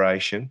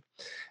corporation.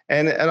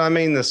 And I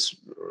mean this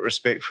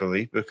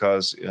respectfully,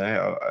 because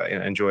I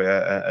enjoy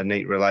a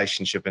neat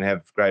relationship and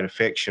have great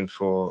affection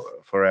for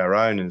our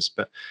owners.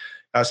 But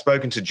I've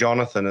spoken to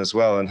Jonathan as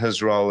well, and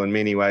his role in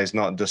many ways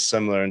not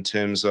dissimilar in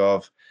terms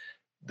of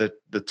the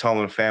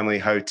Tollman family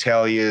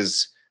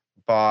hoteliers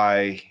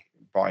by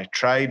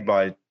trade,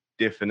 by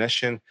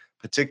definition,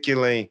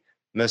 particularly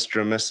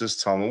Mr. and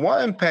Mrs. Tollman.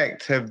 What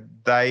impact have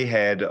they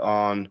had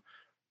on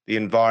the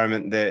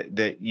environment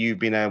that you've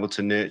been able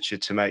to nurture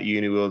to make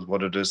UniWorld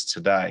what it is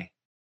today?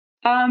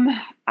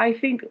 I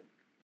think,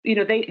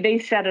 they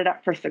set it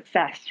up for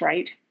success,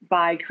 right?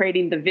 By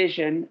creating the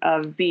vision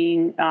of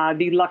being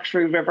the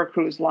luxury river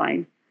cruise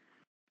line.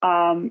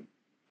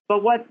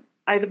 But what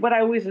I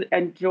always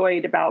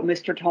enjoyed about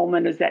Mr.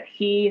 Tollman is that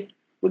he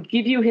would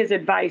give you his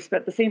advice, but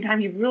at the same time,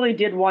 he really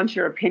did want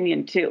your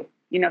opinion too.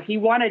 He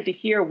wanted to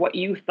hear what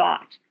you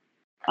thought.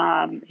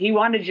 He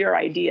wanted your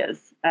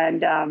ideas,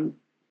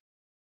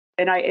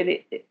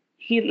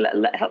 he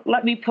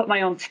let me put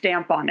my own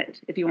stamp on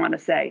it, if you want to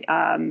say.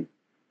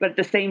 But at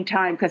the same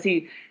time, because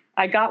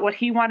I got what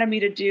he wanted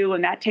me to do,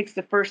 and that takes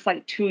the first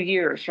 2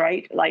 years,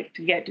 right?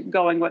 To get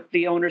going, what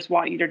the owners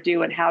want you to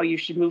do and how you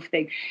should move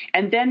things.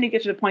 And then to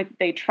get to the point that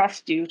they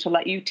trust you to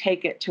let you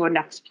take it to a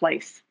next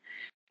place.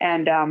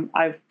 And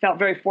I've felt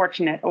very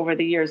fortunate over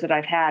the years that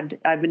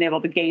I've been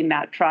able to gain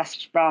that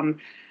trust from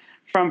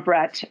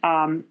Brett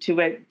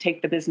to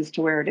take the business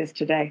to where it is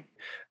today.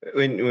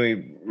 When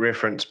we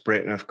reference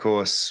Brett, and of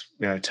course,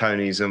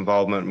 Tony's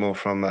involvement more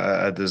from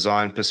a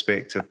design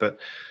perspective, but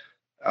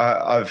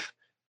I've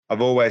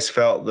always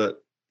felt that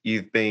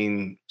you've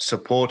been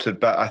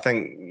supported, but I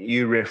think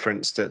you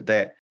referenced it,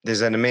 that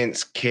there's an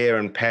immense care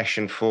and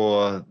passion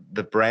for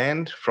the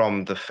brand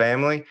from the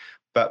family,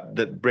 but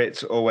that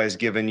Brett's always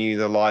given you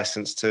the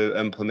license to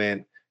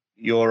implement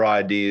your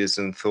ideas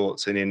and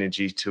thoughts and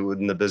energy to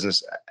within the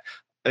business.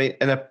 I mean,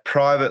 in a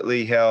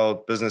privately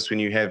held business, when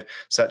you have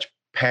such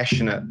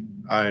passionate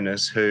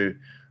owners who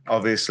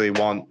obviously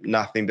want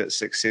nothing but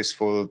success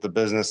for the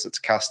business, its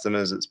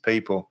customers, its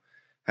people,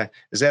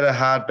 is that a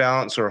hard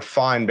balance or a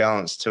fine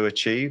balance to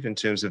achieve in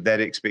terms of that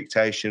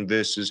expectation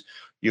versus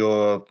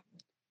your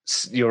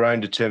own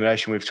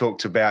determination? We've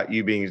talked about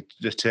you being a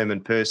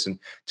determined person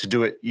to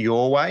do it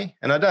your way.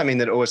 And I don't mean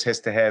that it always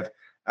has to have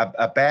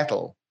a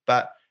battle,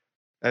 but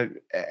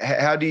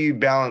how do you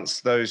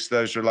balance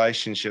those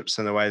relationships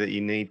in the way that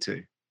you need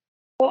to?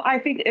 Well, I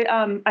think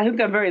I'm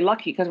very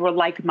lucky because we're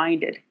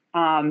like-minded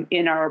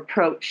in our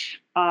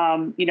approach.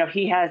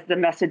 He has the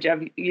message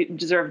of you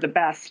deserve the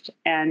best,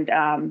 and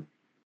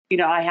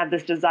I have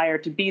this desire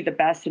to be the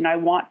best, and I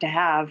want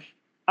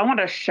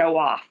to show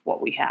off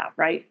what we have,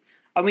 right?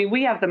 I mean,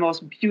 we have the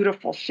most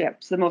beautiful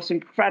ships, the most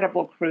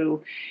incredible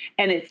crew,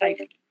 and it's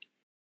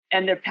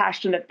and the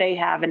passion that they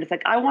have, and it's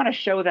I want to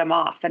show them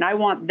off, and I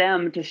want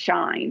them to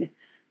shine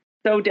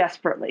so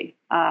desperately.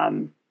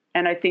 And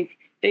I think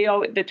the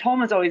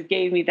Tollmans always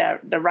gave me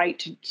the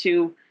right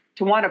to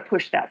want to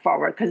push that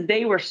forward because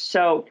they were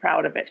so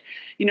proud of it.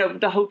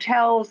 The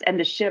hotels and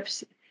the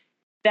ships,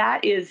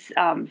 that is,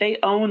 they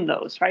own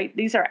those, right?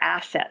 These are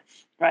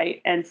assets,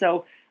 right? And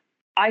so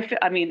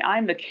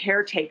I'm the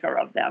caretaker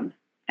of them,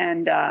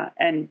 and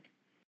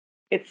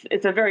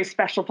it's a very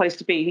special place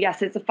to be.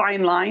 Yes, it's a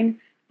fine line,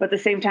 but at the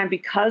same time,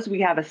 because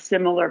we have a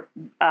similar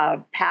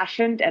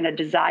passion and a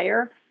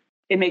desire,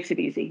 it makes it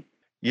easy.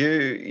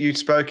 You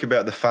spoke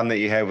about the fun that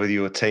you have with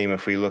your team.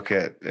 If we look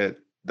at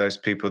those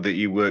people that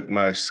you work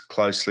most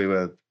closely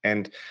with,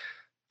 and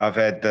I've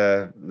had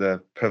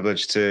the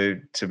privilege to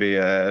be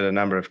at a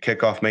number of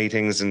kickoff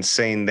meetings and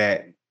seen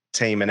that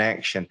team in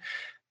action.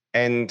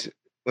 And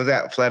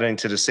without flattering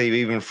to deceive,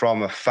 even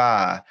from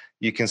afar,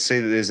 you can see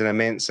that there's an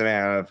immense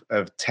amount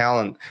of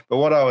talent. But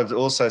what I would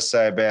also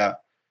say about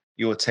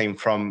your team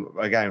from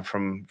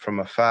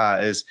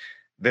afar is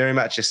very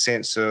much a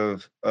sense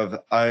of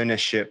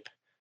ownership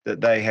that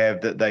they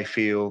have, that they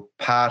feel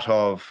part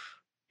of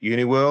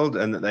UniWorld,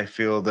 and that they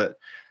feel that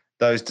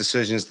those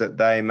decisions that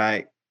they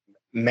make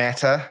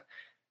matter.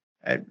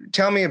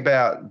 Tell me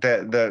about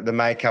the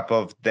makeup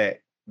of that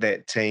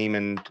team,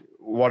 and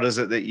what is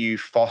it that you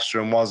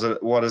foster, and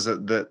what is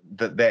it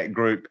that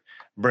group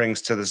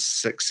brings to the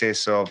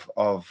success of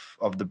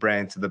the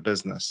brand, to the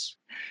business?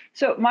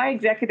 So my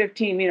executive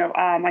team,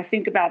 I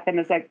think about them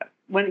as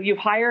when you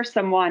hire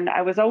someone,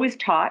 I was always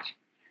taught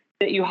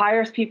that you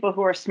hire people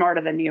who are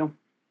smarter than you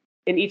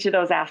in each of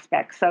those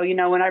aspects. So,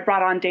 when I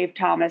brought on Dave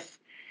Thomas,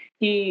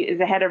 he is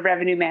the head of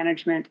revenue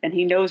management, and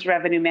he knows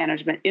revenue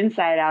management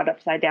inside out,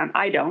 upside down.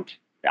 I don't.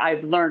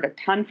 I've learned a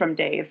ton from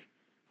Dave,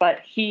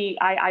 but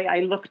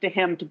I look to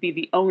him to be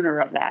the owner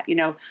of that.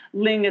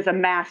 Ling is a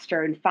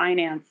master in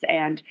finance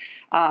and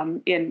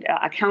in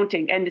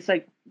accounting, and it's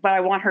but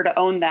I want her to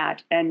own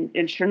that, and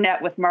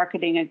Shernette with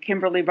marketing, and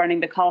Kimberly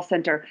running the call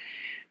center.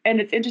 And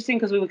it's interesting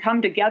because when we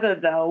come together,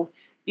 though,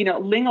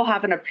 Ling will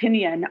have an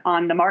opinion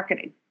on the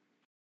marketing,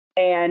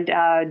 and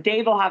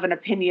Dave will have an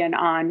opinion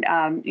on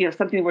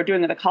something we're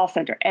doing in the call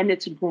center. And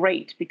it's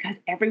great because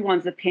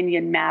everyone's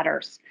opinion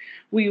matters.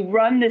 We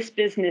run this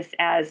business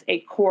as a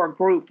core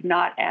group,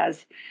 not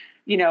as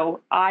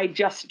I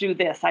just do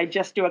this. I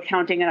just do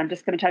accounting, and I'm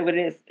just going to tell you what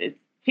it is.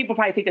 People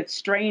probably think it's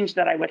strange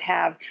that I would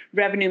have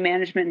revenue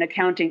management and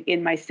accounting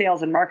in my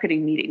sales and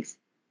marketing meetings,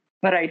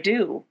 but I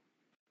do,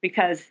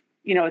 because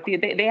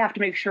they have to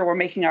make sure we're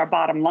making our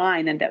bottom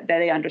line and that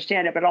they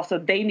understand it, but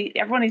also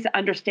everyone needs to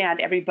understand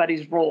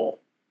everybody's role,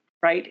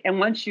 right? And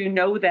once you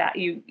know that,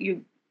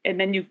 you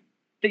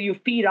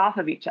feed off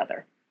of each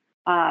other.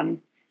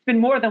 It's been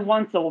more than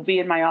once that we'll be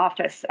in my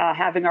office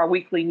having our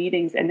weekly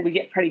meetings, and we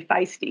get pretty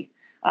feisty.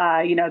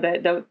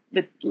 The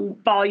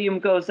volume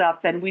goes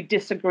up, and we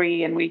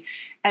disagree, and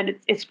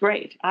it's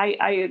great.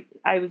 I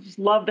just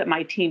love that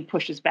my team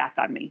pushes back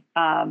on me.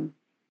 I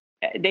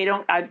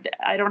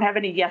don't have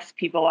any yes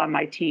people on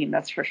my team,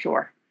 that's for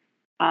sure.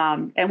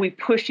 And we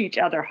push each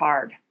other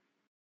hard.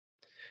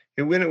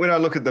 When I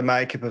look at the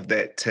makeup of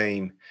that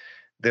team,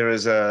 there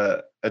is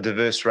a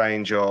diverse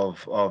range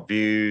of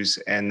views,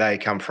 and they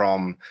come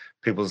from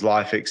people's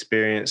life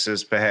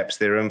experiences. Perhaps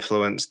they're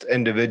influenced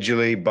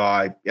individually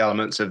by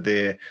elements of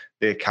their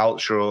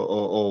culture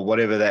or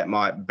whatever that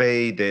might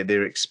be,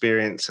 their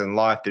experience in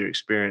life, their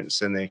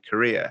experience in their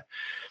career.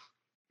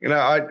 One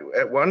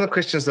of the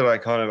questions that I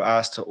kind of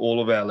ask to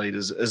all of our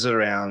leaders is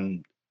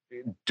around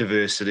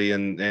diversity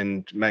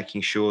and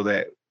making sure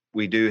that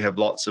we do have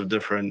lots of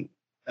different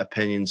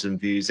opinions and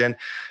views. And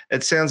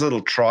it sounds a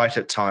little trite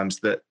at times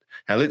that,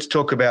 now let's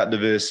talk about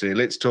diversity.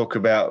 Let's talk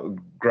about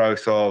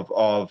growth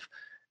of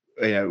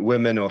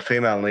women or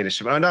female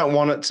leadership. And I don't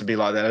want it to be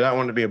like that. I don't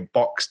want it to be a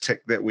box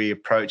tick that we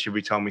approach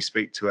every time we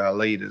speak to our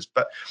leaders.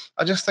 But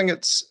I just think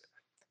it's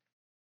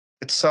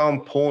so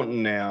important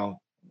now.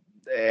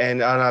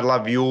 And I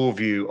love your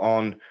view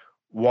on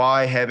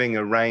why having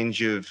a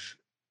range of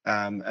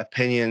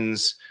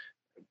opinions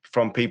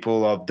from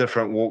people of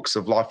different walks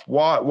of life.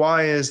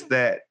 Why is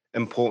that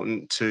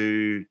important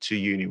to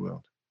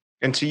UniWorld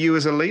and to you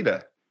as a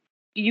leader?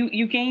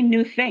 You gain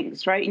new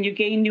things, right? And you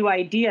gain new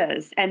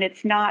ideas. And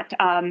it's not,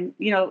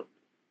 you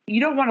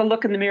don't want to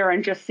look in the mirror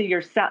and just see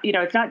yourself.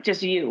 It's not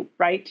just you,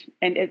 right?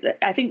 And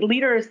I think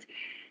leaders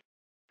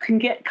can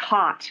get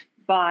caught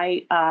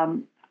by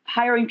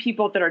hiring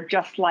people that are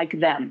just like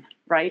them,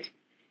 right?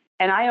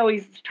 And I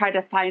always try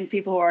to find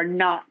people who are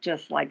not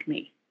just like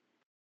me.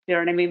 You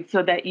know what I mean?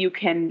 So that you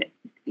can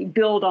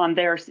build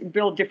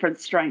different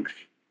strengths.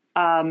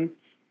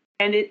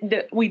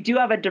 We do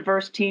have a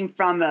diverse team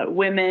from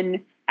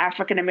women,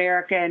 African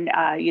American,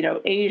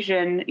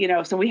 Asian,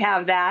 so we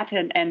have that,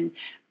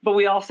 but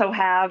we also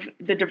have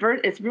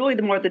it's really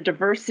the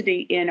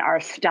diversity in our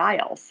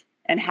styles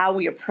and how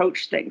we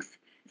approach things.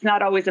 It's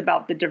not always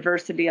about the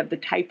diversity of the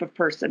type of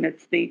person.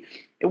 It's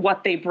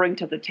what they bring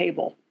to the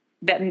table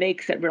that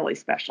makes it really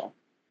special.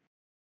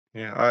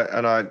 Yeah,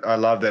 I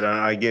love that. And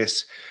I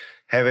guess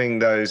having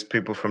those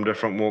people from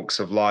different walks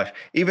of life,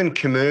 even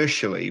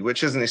commercially,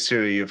 which isn't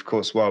necessarily, of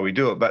course, why we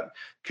do it, but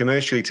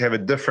commercially to have a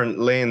different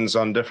lens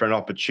on different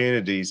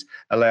opportunities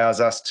allows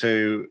us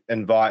to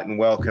invite and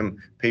welcome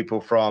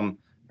people from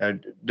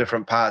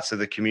different parts of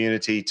the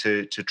community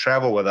to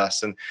travel with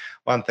us. And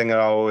one thing that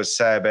I always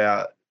say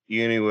about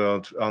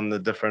UniWorld on the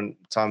different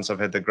times I've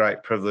had the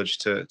great privilege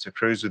to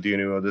cruise with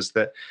UniWorld is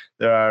that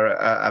there are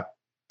a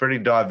pretty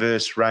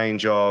diverse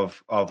range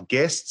of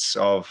guests,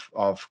 of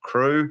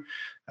crew,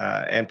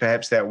 and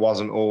perhaps that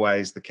wasn't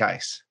always the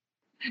case.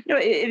 No,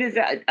 it is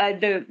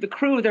the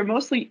crew. They're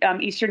mostly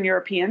Eastern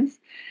Europeans,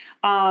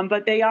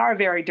 but they are a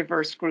very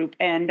diverse group,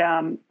 and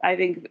I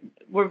think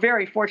we're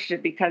very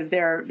fortunate because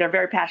they're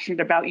very passionate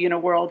about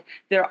UniWorld.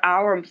 They're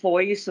our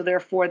employees, so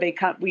therefore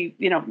we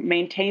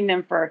maintain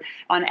them for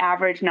on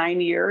average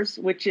 9 years,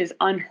 which is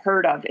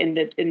unheard of in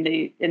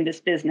this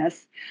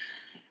business.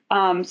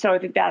 So I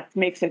think that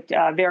makes it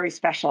very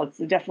special. It's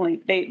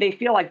definitely they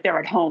feel like they're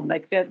at home.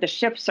 Like the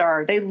ships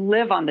they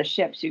live on the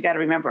ships. You got to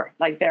remember,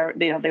 like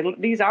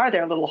these are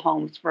their little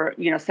homes for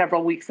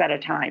several weeks at a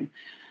time.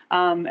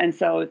 And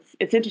so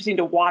it's interesting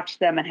to watch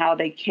them and how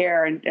they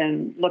care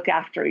and look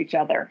after each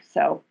other.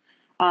 So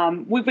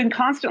we've been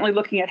constantly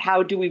looking at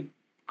how do we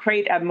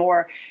create a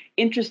more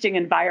interesting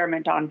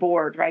environment on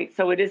board, right?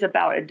 So it is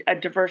about a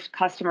diverse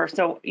customer.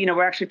 So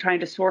we're actually trying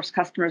to source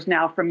customers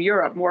now from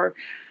Europe, more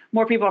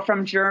people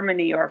from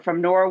Germany or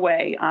from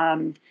Norway,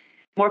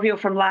 more people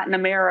from Latin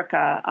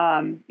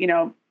America.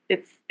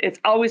 It's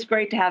always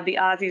great to have the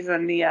Aussies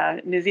and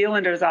the New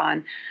Zealanders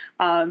on.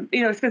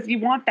 It's because you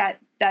want that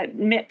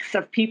mix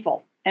of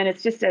people, and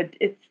it's just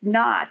it's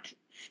not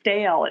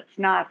stale. It's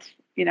not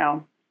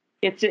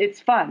it's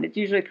fun. It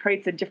usually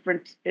creates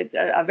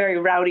a very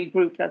rowdy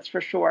group, that's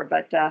for sure,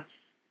 but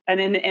an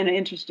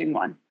interesting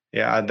one.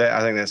 Yeah, I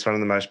think that's one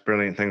of the most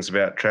brilliant things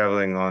about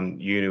traveling on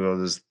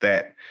UniWorld is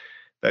that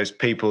those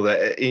people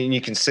and you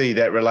can see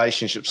that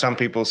relationship. Some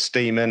people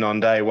steam in on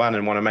day one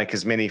and want to make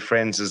as many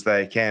friends as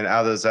they can.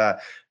 Others are a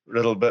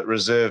little bit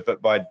reserved,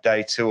 but by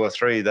day 2 or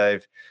 3,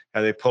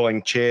 they're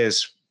pulling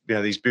chairs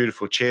these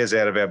beautiful chairs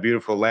out of our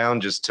beautiful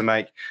lounges to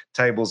make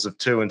tables of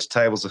 2 into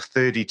tables of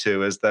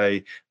 32 as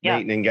they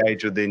meet and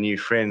engage with their new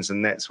friends.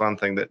 And that's one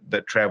thing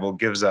that travel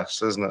gives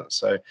us, isn't it?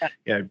 So,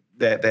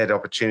 that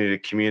opportunity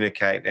to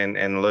communicate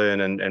and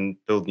learn and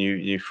build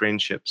new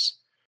friendships.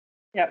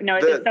 Yeah, no,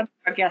 it's something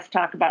our guests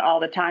talk about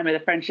all the time, are the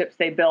friendships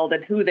they build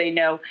and who they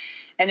know.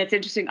 And it's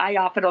interesting. I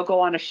often will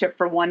go on a ship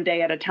for one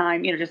day at a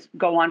time, just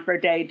go on for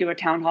a day, do a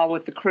town hall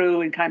with the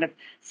crew and kind of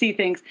see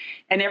things.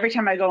 And every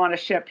time I go on a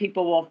ship,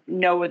 people will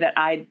know that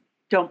I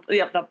don't,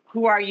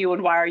 who are you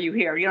and why are you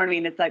here? You know what I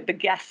mean? It's like the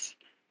guests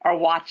are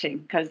watching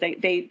because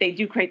they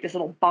do create this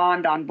little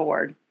bond on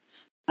board.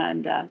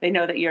 And they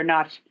know that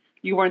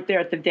you weren't there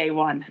at the day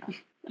one.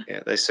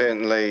 Yeah, they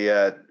certainly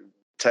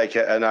take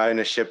an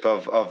ownership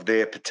of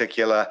their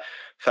particular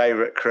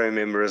favorite crew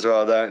member as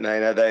well, don't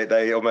they?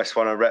 They almost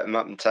want to wrap them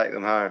up and take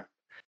them home.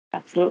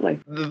 Absolutely.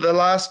 The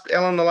last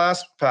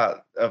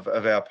part of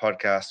our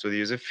podcast with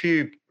you is a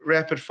few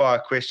rapid fire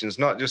questions,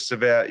 not just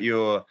about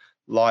your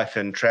life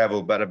and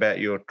travel, but about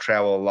your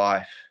travel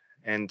life.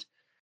 And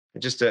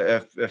just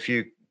a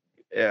few,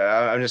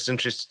 I'm just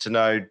interested to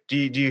know, do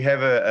you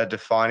have a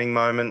defining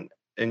moment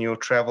in your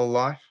travel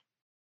life?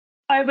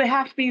 It would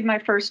have to be my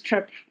first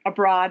trip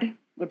abroad.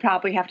 Would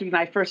probably have to be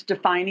my first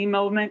defining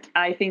moment.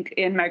 I think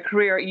in my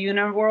career at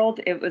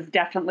Uniworld, it was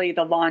definitely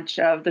the launch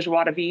of the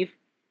Joie de Vivre,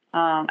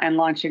 and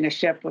launching a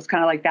ship was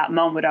kind of like that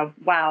moment of,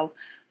 wow,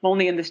 I'm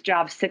only in this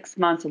job 6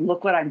 months and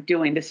look what I'm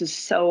doing. This is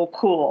so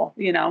cool,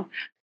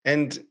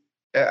 And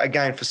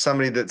again, for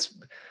somebody that's,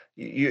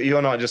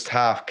 you're not just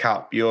half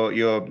cup,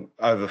 you're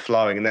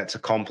overflowing, and that's a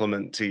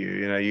compliment to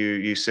you.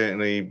 You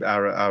certainly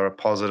are a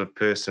positive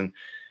person.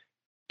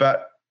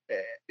 But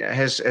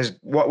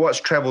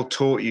what's travel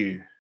taught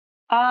you?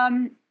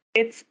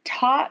 It's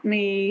taught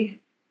me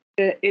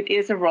that it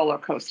is a roller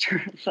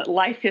coaster.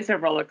 Life is a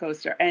roller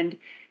coaster, and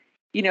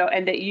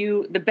and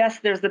that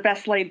there's the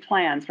best laid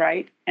plans,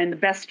 right, and the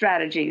best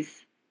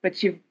strategies,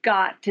 but you've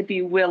got to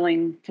be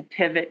willing to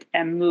pivot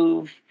and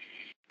move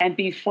and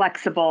be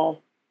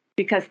flexible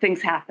because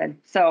things happen.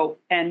 So,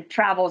 and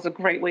travel is a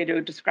great way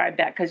to describe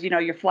that because,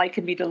 your flight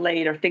can be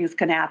delayed or things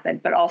can happen,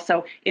 but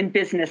also in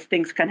business,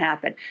 things can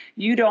happen.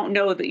 You don't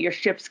know that your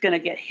ship's going to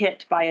get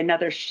hit by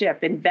another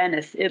ship in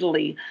Venice,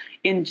 Italy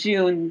in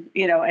June,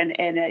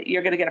 and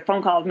you're going to get a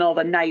phone call in the middle of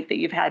the night that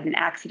you've had an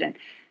accident.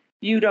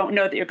 You don't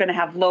know that you're going to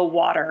have low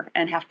water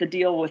and have to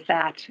deal with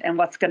that and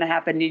what's going to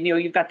happen.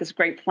 You've got this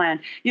great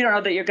plan. You don't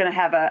know that you're going to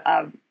have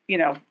a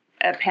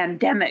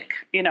pandemic,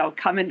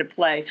 come into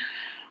play.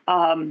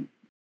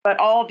 But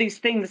all these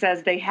things,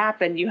 as they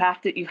happen, you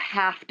have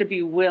to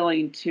be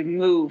willing to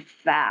move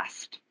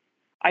fast.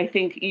 I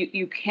think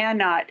you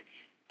cannot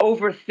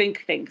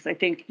overthink things. I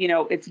think,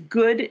 it's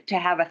good to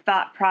have a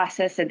thought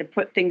process and to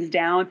put things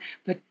down,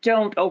 but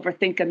don't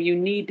overthink them. You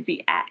need to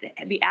be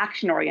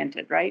action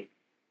oriented, right?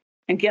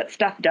 And get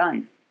stuff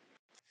done.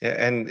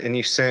 Yeah, and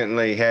you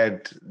certainly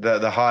had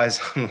the highs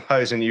and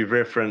lows, and you've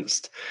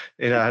referenced,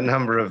 a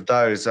number of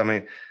those. I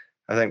mean,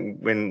 I think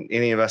when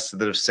any of us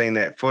that have seen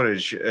that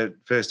footage, at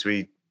first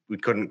we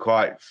couldn't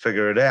quite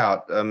figure it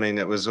out. I mean,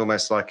 it was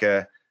almost like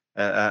a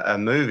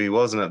movie,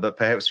 wasn't it? But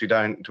perhaps we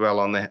don't dwell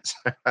on that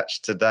so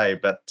much today.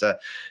 But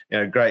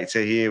great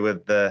to hear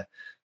with the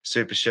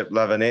super ship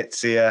La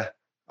Venezia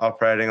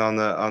operating on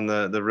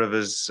the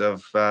rivers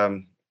of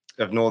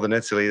northern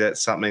Italy.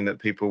 That's something that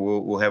people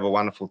will have a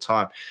wonderful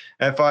time.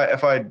 And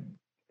if I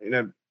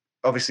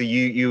obviously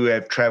you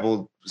have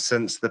traveled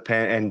since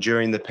and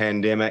during the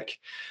pandemic.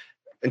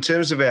 In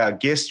terms of our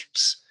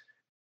guests,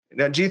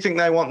 now, do you think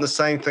they want the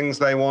same things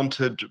they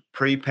wanted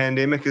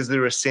pre-pandemic? Is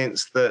there a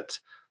sense that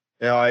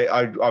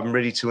I'm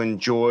ready to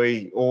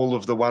enjoy all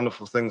of the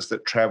wonderful things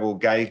that travel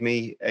gave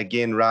me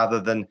again, rather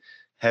than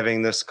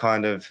having this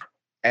kind of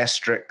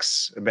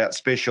asterisks about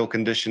special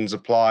conditions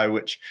apply,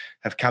 which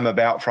have come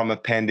about from a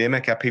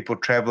pandemic? Are people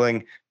traveling?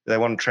 Do they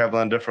want to travel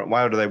in a different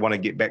way, or do they want to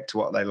get back to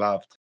what they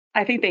loved?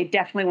 I think they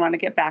definitely want to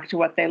get back to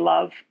what they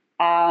love.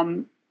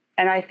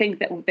 And I think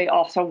that they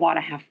also want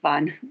to have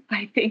fun.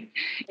 I think,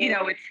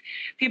 it's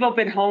people have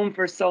been home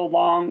for so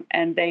long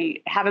and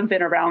they haven't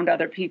been around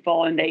other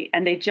people, and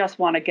they just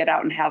want to get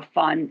out and have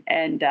fun.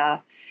 And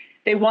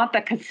they want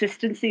the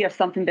consistency of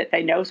something that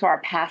they know. So our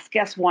past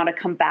guests want to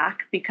come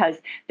back because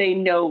they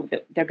know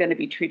that they're going to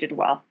be treated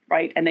well,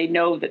 right? And they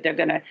know that they're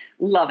going to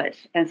love it.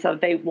 And so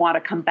they want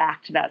to come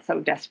back to that so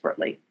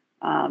desperately.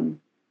 And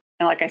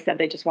like I said,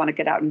 they just want to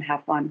get out and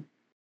have fun.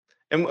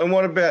 And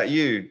what about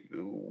you?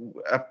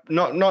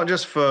 Not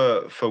just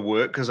for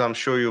work, because I'm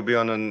sure you'll be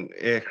on an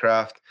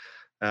aircraft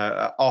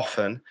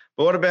often.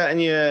 But what about in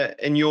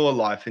your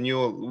life?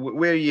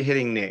 Where are you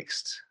heading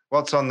next?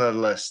 What's on the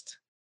list?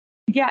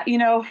 Yeah,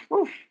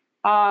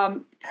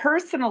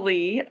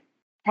 personally,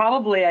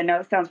 probably, I know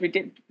it sounds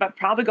ridiculous, but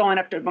probably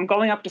I'm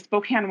going up to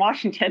Spokane,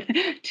 Washington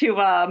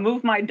to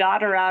move my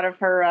daughter out of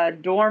her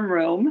dorm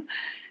room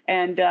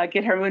and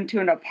get her into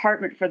an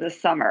apartment for the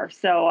summer.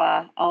 So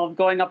I'm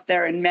going up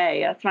there in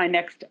May. That's my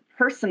next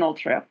personal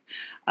trip.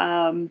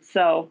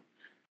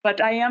 But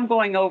I am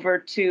going over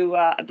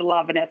to the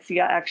La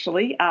Venezia,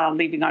 actually,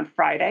 leaving on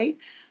Friday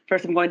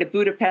First, I'm going to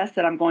Budapest,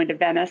 and I'm going to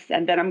Venice,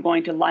 and then I'm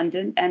going to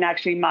London. And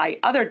actually, my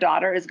other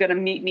daughter is going to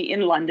meet me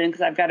in London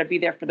because I've got to be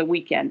there for the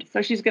weekend.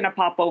 So she's going to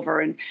pop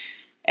over and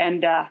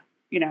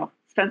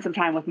spend some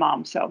time with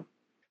mom. So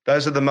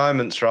those are the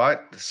moments, right?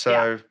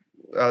 So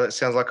it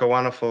sounds like a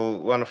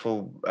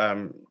wonderful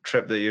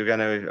trip that you're going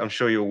to. I'm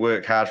sure you'll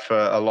work hard for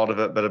a lot of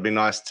it, but it'll be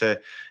nice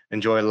to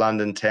enjoy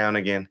London town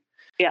again.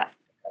 Yeah.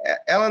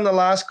 Ellen, the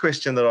last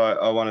question that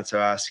I wanted to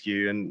ask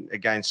you, and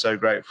again, so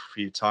grateful for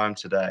your time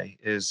today,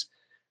 is,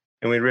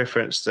 and we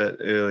referenced it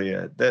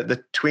earlier,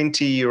 the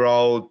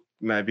 20-year-old,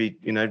 maybe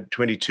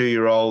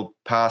 22-year-old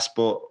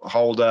passport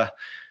holder,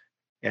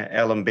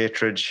 Ellen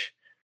Bettridge.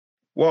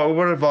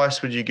 What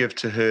advice would you give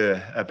to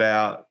her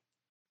about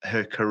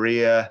her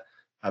career,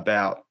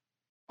 about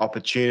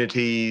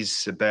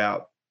opportunities,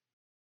 about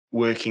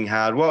working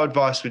hard? What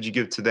advice would you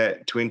give to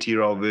that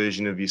 20-year-old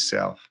version of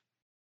yourself?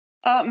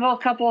 Well, a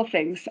couple of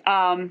things.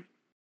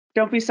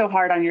 Don't be so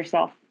hard on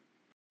yourself.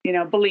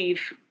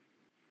 Believe.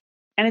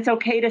 And it's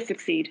okay to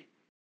succeed.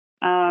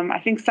 I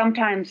think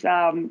sometimes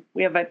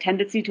we have a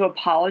tendency to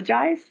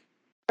apologize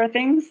for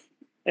things.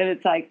 And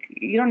it's like,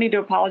 you don't need to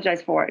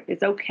apologize for it.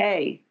 It's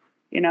okay,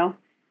 and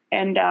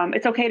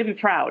it's okay to be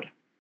proud.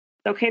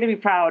 It's okay to be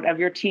proud of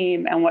your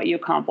team and what you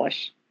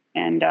accomplish.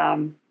 And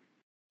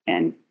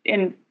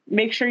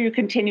make sure you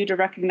continue to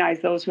recognize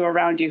those who are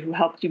around you who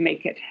helped you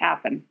make it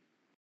happen.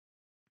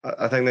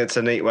 I think that's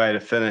a neat way to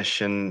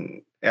finish.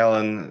 And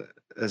Ellen,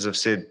 as I've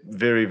said,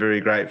 very, very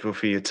grateful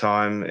for your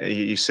time.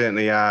 You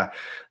certainly are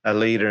a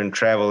leader in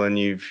travel, and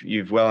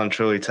you've well and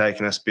truly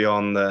taken us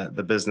beyond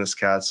the business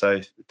card.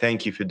 So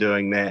thank you for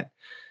doing that.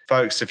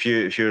 Folks, if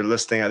you're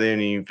listening out there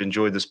and you've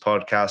enjoyed this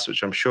podcast,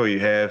 which I'm sure you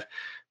have,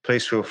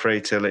 please feel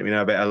free to let me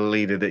know about a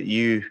leader that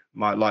you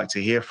might like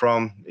to hear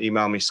from.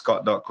 Email me,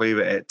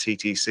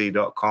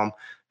 scott.cleaver@ttc.com,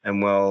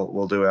 and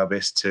we'll do our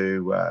best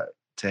to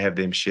have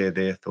them share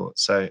their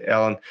thoughts. So,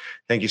 Ellen,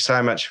 thank you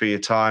so much for your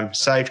time.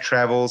 Safe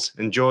travels.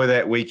 Enjoy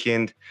that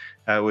weekend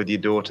with your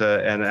daughter,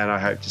 and I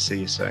hope to see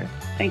you soon.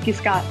 Thank you,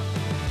 Scott.